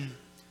men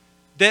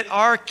that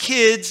our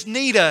kids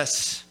need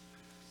us.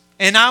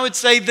 And I would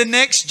say the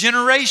next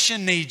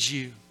generation needs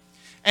you.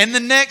 And the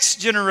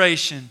next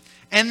generation.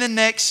 And the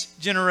next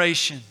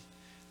generation.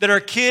 That our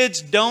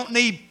kids don't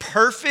need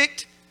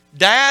perfect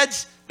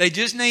dads. They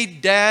just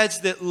need dads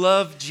that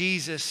love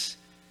Jesus.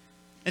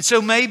 And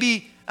so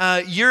maybe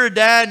you're a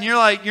dad and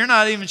you're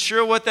not even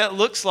sure what that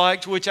looks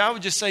like. To which I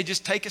would just say,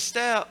 just take a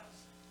step.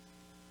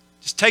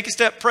 Just take a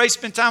step, pray,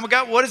 spend time with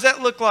God. What does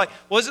that look like?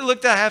 What does it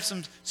look like to have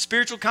some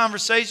spiritual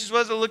conversations? What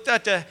does it look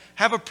like to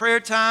have a prayer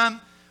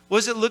time? What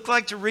does it look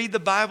like to read the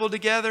Bible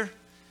together?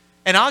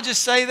 And I'll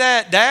just say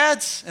that,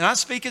 dads, and I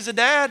speak as a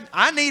dad,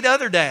 I need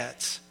other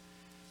dads.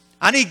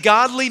 I need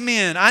godly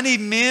men. I need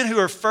men who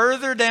are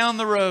further down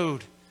the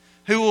road,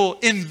 who will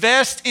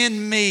invest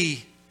in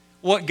me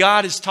what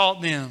God has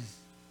taught them.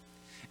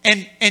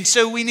 And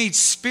so we need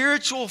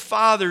spiritual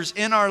fathers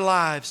in our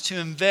lives to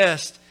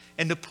invest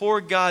and to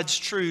pour God's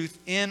truth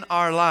in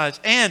our lives.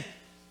 And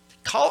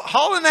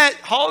hauling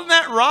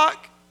that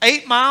rock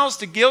 8 miles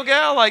to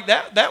Gilgal, like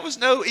that was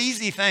no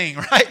easy thing,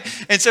 right?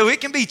 And so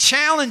it can be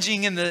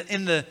challenging in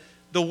the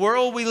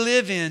world we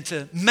live in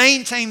to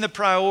maintain the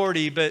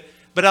priority. But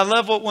I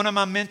love what one of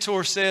my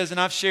mentors says, and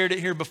I've shared it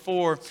here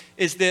before,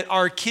 is that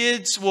our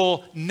kids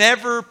will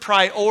never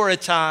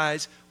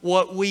prioritize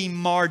what we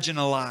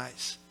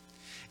marginalize.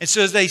 And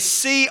so as they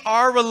see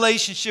our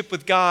relationship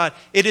with God,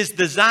 it is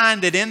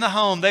designed that in the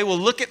home, they will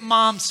look at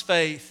mom's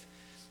faith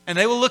and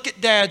they will look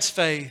at dad's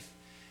faith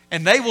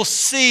and they will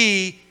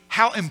see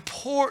how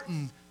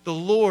important the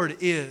Lord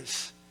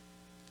is.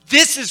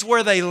 This is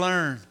where they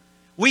learn.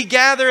 We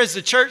gather as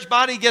a church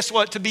body, guess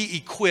what? To be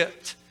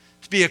equipped.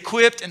 To be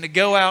equipped and to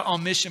go out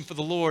on mission for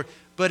the Lord.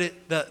 But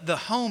the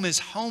home is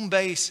home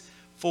base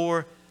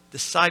for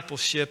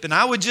discipleship. And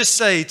I would just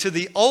say to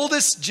the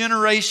oldest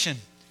generation,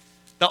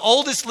 the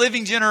oldest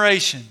living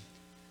generation,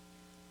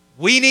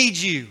 we need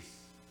you.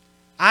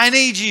 I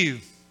need you.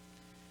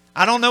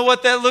 I don't know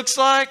what that looks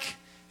like.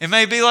 It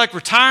may be like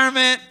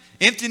retirement,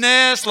 empty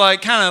nest,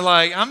 like kind of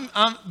like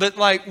but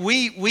like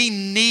we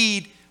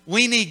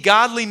need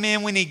godly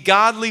men, we need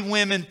godly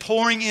women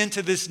pouring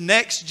into this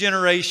next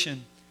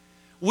generation.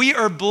 We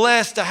are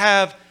blessed to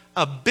have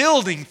a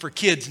building for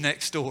kids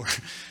next door.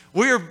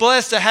 We are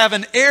blessed to have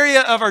an area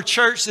of our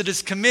church that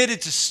is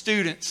committed to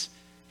students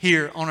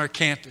here on our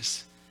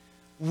campus.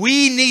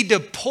 We need to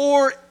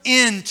pour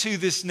into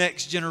this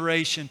next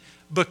generation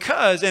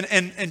because,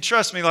 and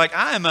trust me, like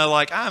I'm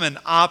an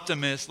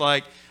optimist.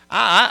 Like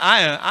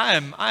I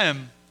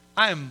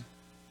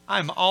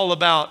am all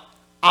about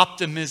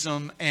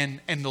optimism and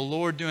the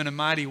Lord doing a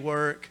mighty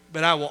work.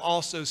 But I will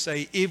also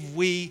say, if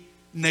we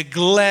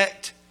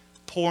neglect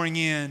pouring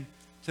in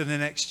to the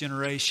next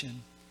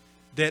generation,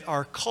 that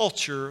our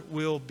culture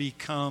will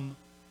become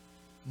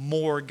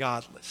more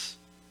godless.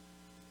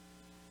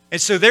 And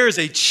so there is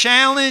a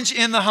challenge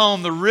in the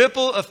home, the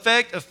ripple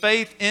effect of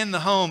faith in the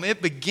home. It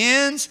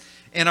begins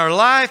in our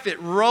life, it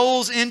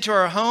rolls into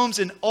our homes,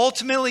 and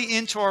ultimately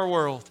into our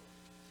world.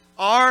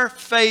 Our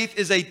faith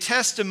is a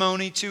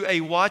testimony to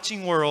a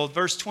watching world.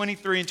 Verse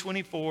 23 and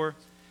 24,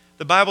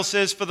 the Bible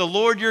says, "For the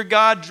Lord your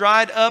God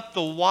dried up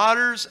the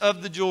waters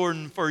of the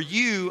Jordan for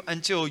you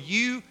until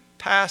you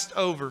passed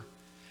over,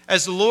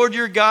 as the Lord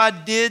your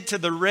God did to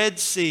the Red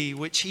Sea,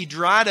 which he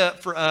dried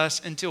up for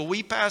us until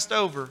we passed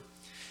over.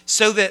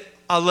 So that,"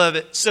 I love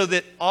it, "so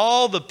that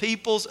all the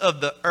peoples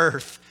of the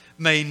earth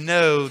may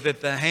know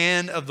that the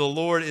hand of the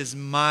Lord is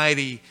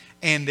mighty,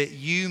 and that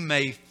you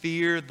may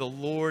fear the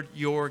Lord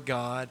your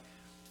God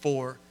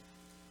forever."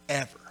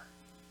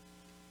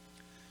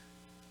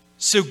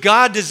 So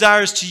God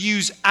desires to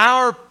use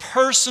our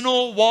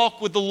personal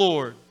walk with the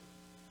Lord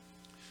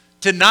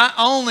to not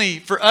only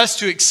for us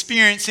to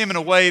experience Him in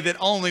a way that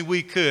only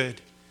we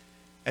could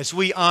as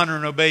we honor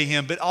and obey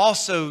Him, but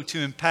also to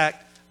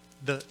impact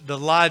the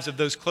lives of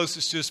those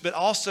closest to us, but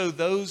also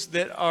those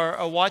that are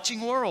a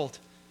watching world.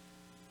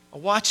 A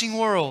watching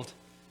world.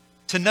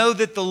 To know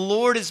that the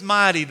Lord is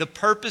mighty, the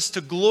purpose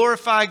to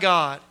glorify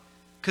God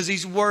because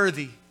He's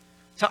worthy,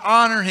 to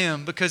honor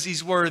Him because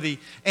He's worthy.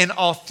 And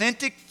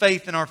authentic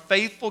faith in our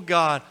faithful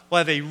God will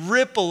have a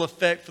ripple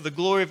effect for the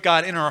glory of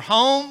God in our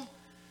home,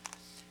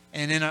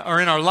 and in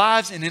our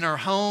lives, and in our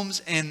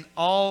homes, and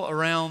all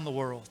around the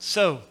world.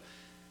 So,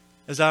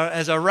 as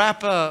I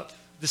wrap up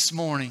this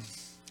morning,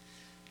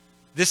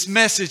 this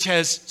message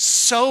has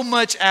so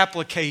much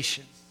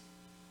application.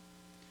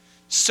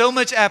 So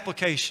much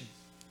application.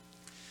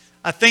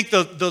 I think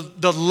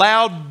the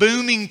loud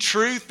booming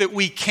truth that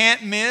we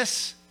can't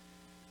miss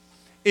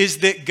is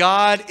that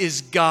God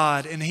is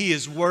God and He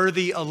is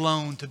worthy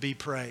alone to be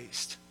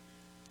praised.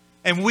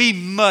 And we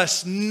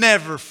must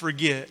never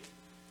forget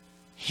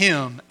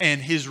Him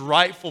and His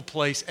rightful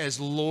place as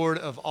Lord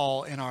of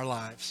all in our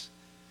lives.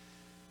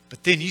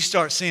 But then you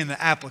start seeing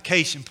the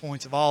application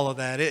points of all of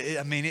that.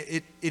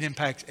 It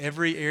impacts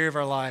every area of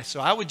our life. So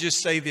I would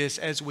just say this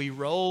as we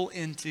roll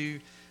into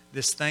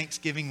this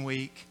Thanksgiving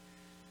week,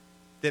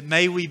 that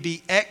may we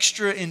be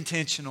extra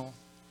intentional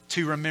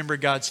to remember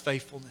God's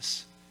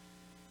faithfulness.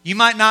 You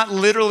might not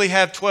literally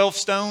have 12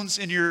 stones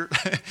in your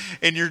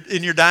in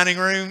your dining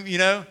room,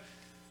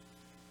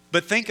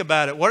 but think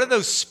about it. What are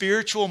those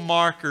spiritual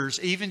markers,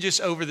 even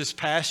just over this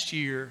past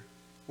year,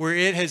 where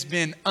it has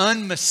been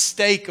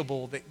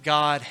unmistakable that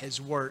God has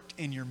worked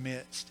in your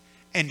midst?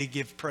 And to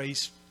give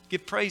praise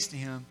to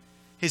Him.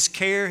 His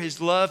care,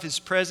 His love, His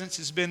presence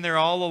has been there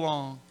all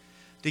along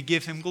to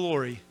give Him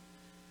glory.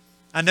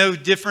 I know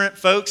different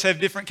folks have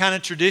different kind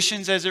of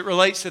traditions as it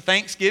relates to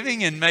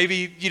Thanksgiving, and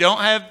maybe you don't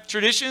have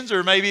traditions,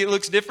 or maybe it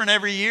looks different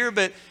every year.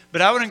 But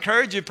I would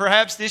encourage you,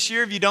 perhaps this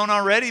year, if you don't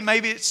already,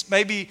 maybe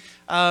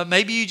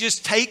you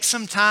just take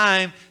some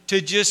time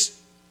to just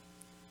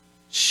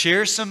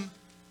share some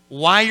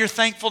why you're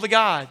thankful to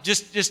God.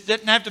 Just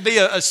doesn't have to be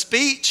a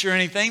speech or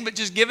anything, but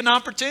just give an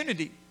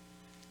opportunity.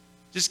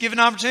 Just give an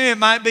opportunity. It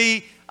might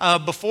be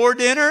before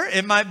dinner.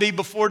 It might be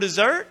before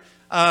dessert.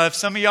 If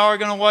some of y'all are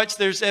going to watch,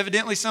 there's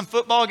evidently some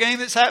football game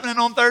that's happening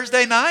on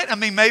Thursday night. I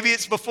mean, maybe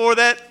it's before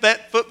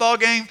that football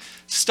game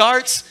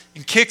starts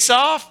and kicks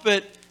off.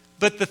 But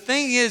the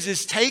thing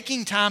is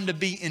taking time to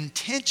be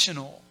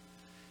intentional.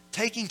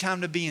 Taking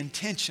time to be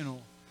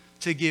intentional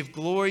to give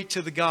glory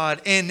to the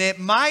God. And it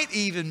might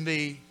even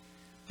be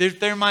that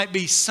there might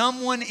be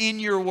someone in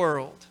your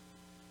world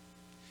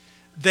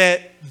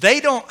that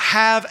they don't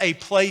have a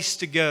place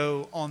to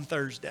go on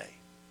Thursday.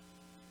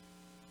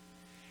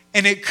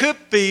 And it could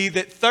be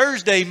that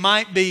Thursday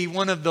might be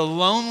one of the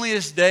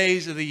loneliest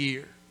days of the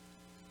year.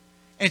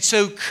 And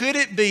so could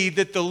it be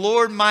that the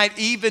Lord might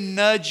even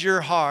nudge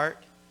your heart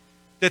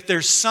that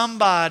there's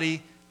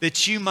somebody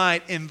that you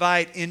might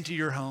invite into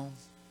your home?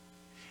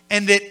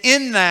 And that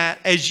in that,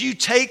 as you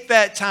take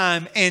that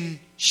time and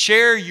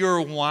share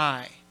your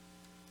why,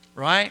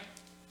 right?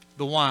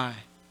 The why.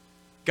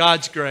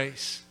 God's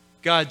grace,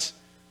 God's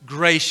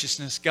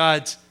graciousness,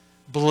 God's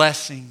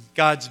blessing,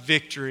 God's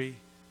victory,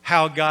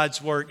 how God's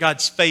work,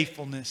 God's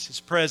faithfulness, His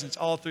presence,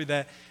 all through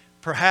that.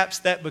 Perhaps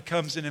that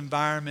becomes an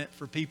environment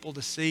for people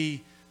to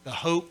see the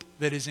hope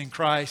that is in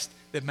Christ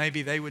that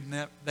maybe they would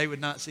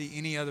not see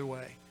any other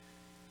way.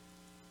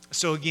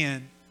 So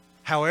again,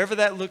 however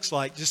that looks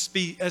like, just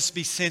be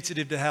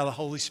sensitive to how the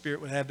Holy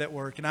Spirit would have that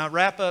work. And I'll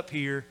wrap up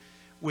here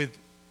with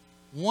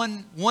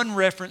one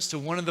reference to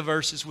one of the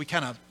verses we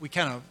kind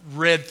of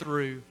read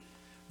through.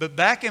 But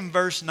back in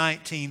verse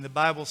 19, the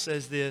Bible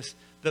says this: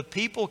 the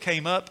people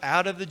came up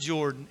out of the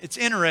Jordan. It's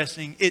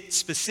interesting. It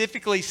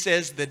specifically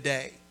says the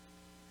day.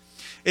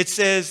 It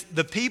says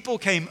the people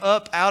came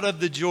up out of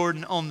the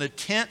Jordan on the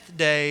 10th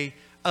day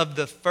of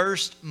the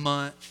first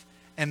month,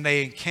 and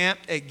they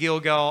encamped at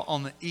Gilgal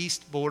on the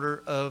east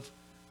border of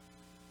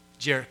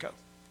Jericho.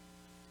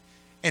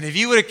 And if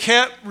you would have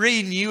kept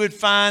reading, you would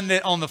find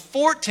that on the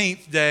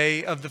 14th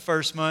day of the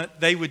first month,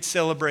 they would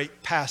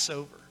celebrate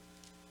Passover.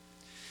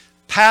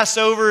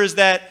 Passover is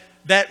that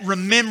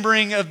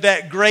remembering of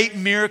that great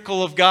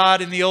miracle of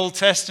God in the Old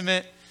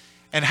Testament,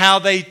 and how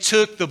they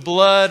took the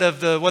blood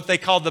of what they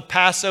called the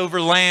Passover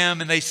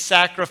lamb and they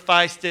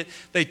sacrificed it.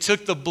 They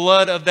took the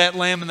blood of that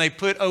lamb and they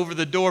put over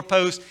the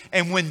doorpost.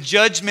 And when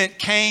judgment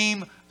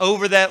came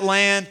over that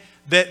land,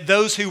 that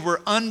those who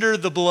were under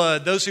the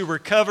blood, those who were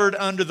covered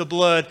under the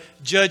blood,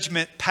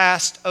 judgment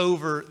passed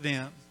over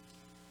them.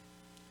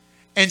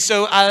 And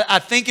so I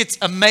think it's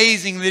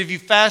amazing that if you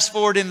fast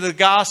forward into the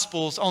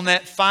Gospels on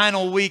that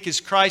final week as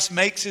Christ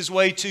makes His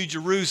way to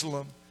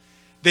Jerusalem,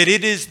 that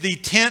it is the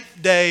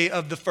 10th day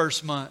of the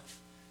first month.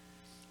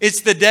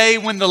 It's the day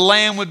when the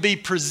lamb would be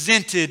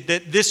presented,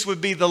 that this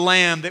would be the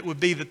lamb that would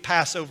be the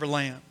Passover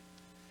lamb.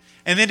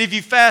 And then if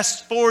you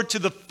fast forward to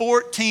the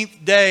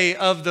 14th day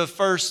of the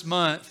first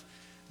month,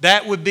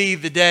 that would be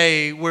the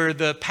day where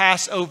the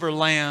Passover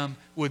lamb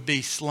would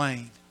be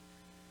slain.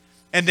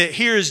 And that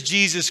here is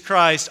Jesus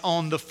Christ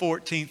on the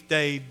 14th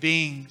day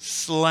being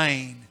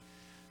slain.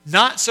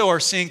 Not so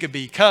our sin could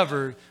be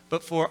covered,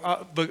 but for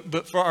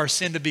our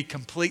sin to be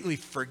completely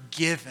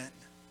forgiven,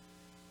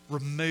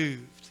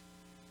 removed,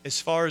 as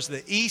far as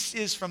the east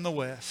is from the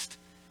west.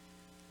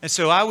 And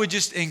so I would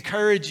just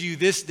encourage you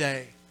this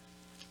day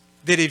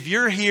that if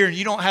you're here and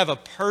you don't have a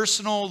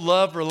personal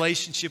love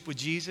relationship with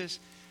Jesus,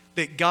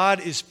 that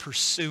God is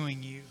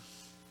pursuing you.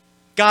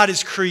 God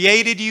has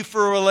created you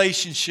for a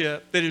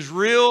relationship that is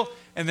real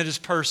and that is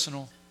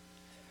personal.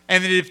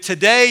 And that if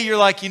today you're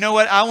like, you know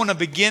what, I want to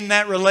begin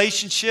that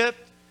relationship,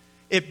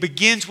 it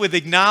begins with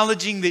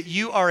acknowledging that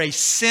you are a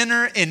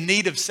sinner in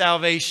need of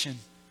salvation.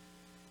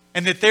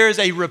 And that there is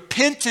a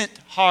repentant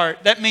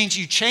heart. That means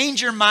you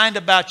change your mind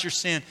about your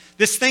sin.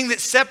 This thing that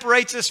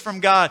separates us from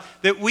God,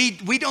 that we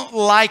don't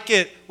like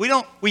it.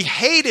 We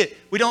hate it.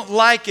 We don't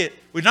like it.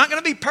 We're not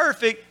going to be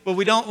perfect, but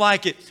we don't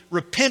like it.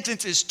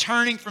 Repentance is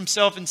turning from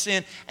self and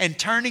sin and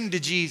turning to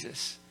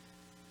Jesus.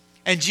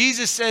 And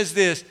Jesus says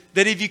this,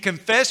 that if you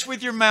confess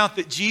with your mouth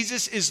that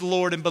Jesus is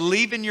Lord and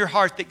believe in your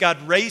heart that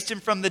God raised Him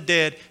from the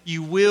dead,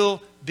 you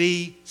will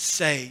be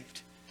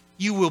saved.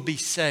 You will be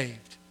saved.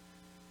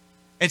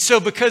 And so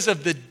because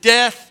of the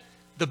death,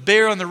 the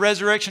burial, and the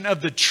resurrection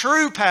of the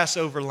true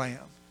Passover lamb,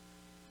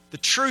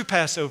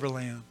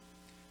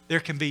 there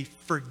can be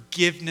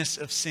forgiveness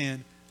of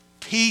sin,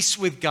 peace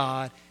with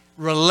God,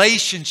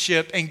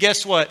 relationship, and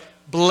guess what?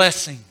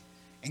 Blessing.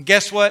 And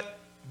guess what?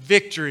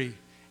 Victory.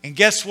 And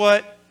guess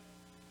what?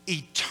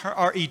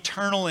 Our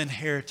eternal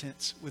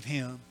inheritance with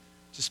Him,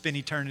 to spend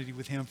eternity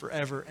with Him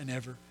forever and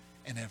ever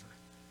and ever.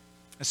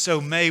 And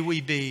so may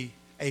we be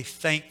a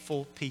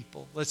thankful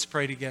people. Let's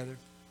pray together.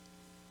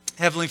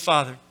 Heavenly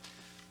Father,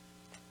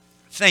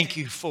 thank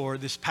You for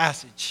this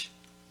passage.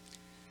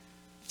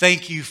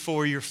 thank you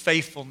for your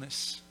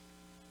faithfulness.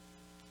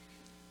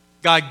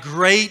 God,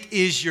 great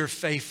is your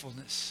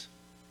faithfulness.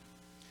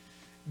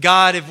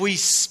 God, if we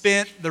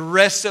spent the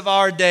rest of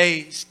our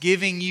days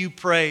giving you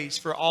praise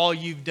for all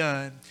you've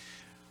done,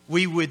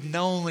 we would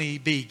only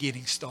be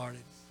getting started.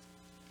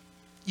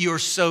 You are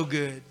so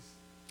good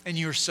and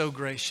you are so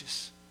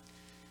gracious.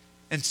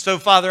 And so,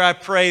 Father, I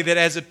pray that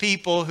as a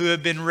people who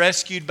have been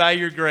rescued by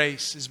your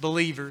grace as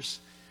believers,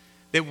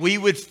 that we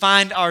would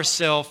find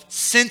ourselves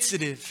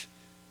sensitive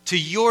to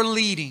your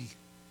leading,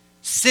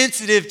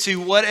 sensitive to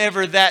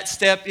whatever that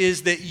step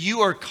is that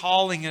you are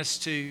calling us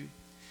to.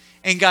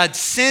 And God,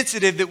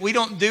 sensitive that we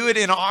don't do it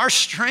in our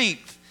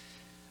strength,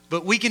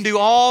 but we can do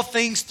all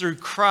things through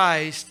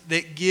Christ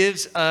that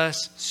gives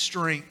us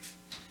strength.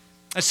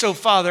 And so,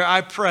 Father,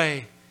 I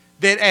pray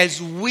that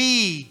as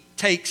we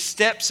take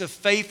steps of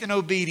faith and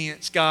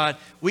obedience, God,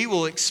 we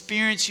will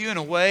experience you in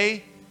a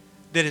way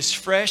that is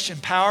fresh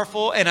and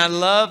powerful. And I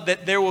love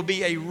that there will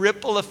be a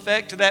ripple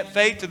effect to that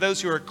faith to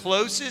those who are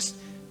closest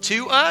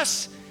to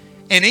us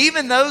and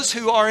even those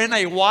who are in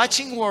a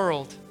watching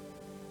world.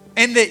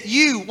 And that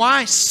you,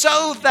 why?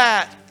 So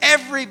that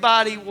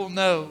everybody will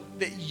know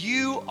that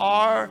you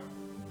are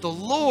the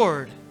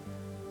Lord.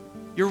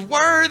 You're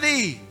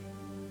worthy.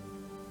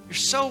 You're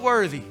so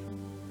worthy.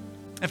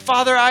 And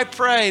Father, I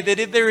pray that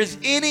if there is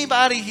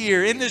anybody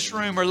here in this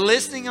room or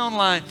listening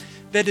online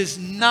that is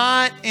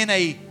not in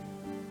a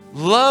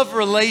love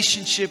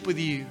relationship with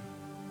you,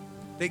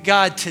 that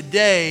God,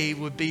 today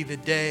would be the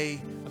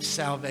day of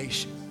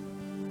salvation.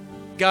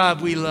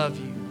 God, we love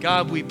you.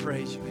 God, we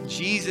praise you. In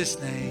Jesus'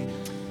 name,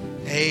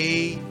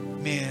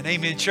 amen.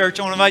 Amen. Church,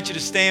 I want to invite you to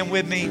stand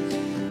with me.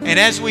 And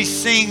as we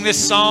sing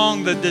this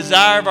song, the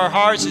desire of our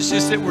hearts is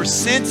just that we're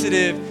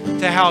sensitive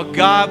to how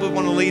God would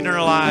want to lead in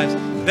our lives.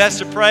 If that's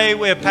to pray,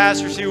 we have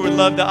pastors here who would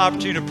love the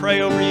opportunity to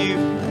pray over you.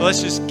 But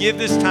let's just give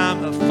this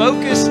time of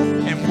focus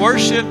and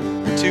worship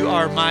to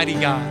our mighty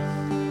God.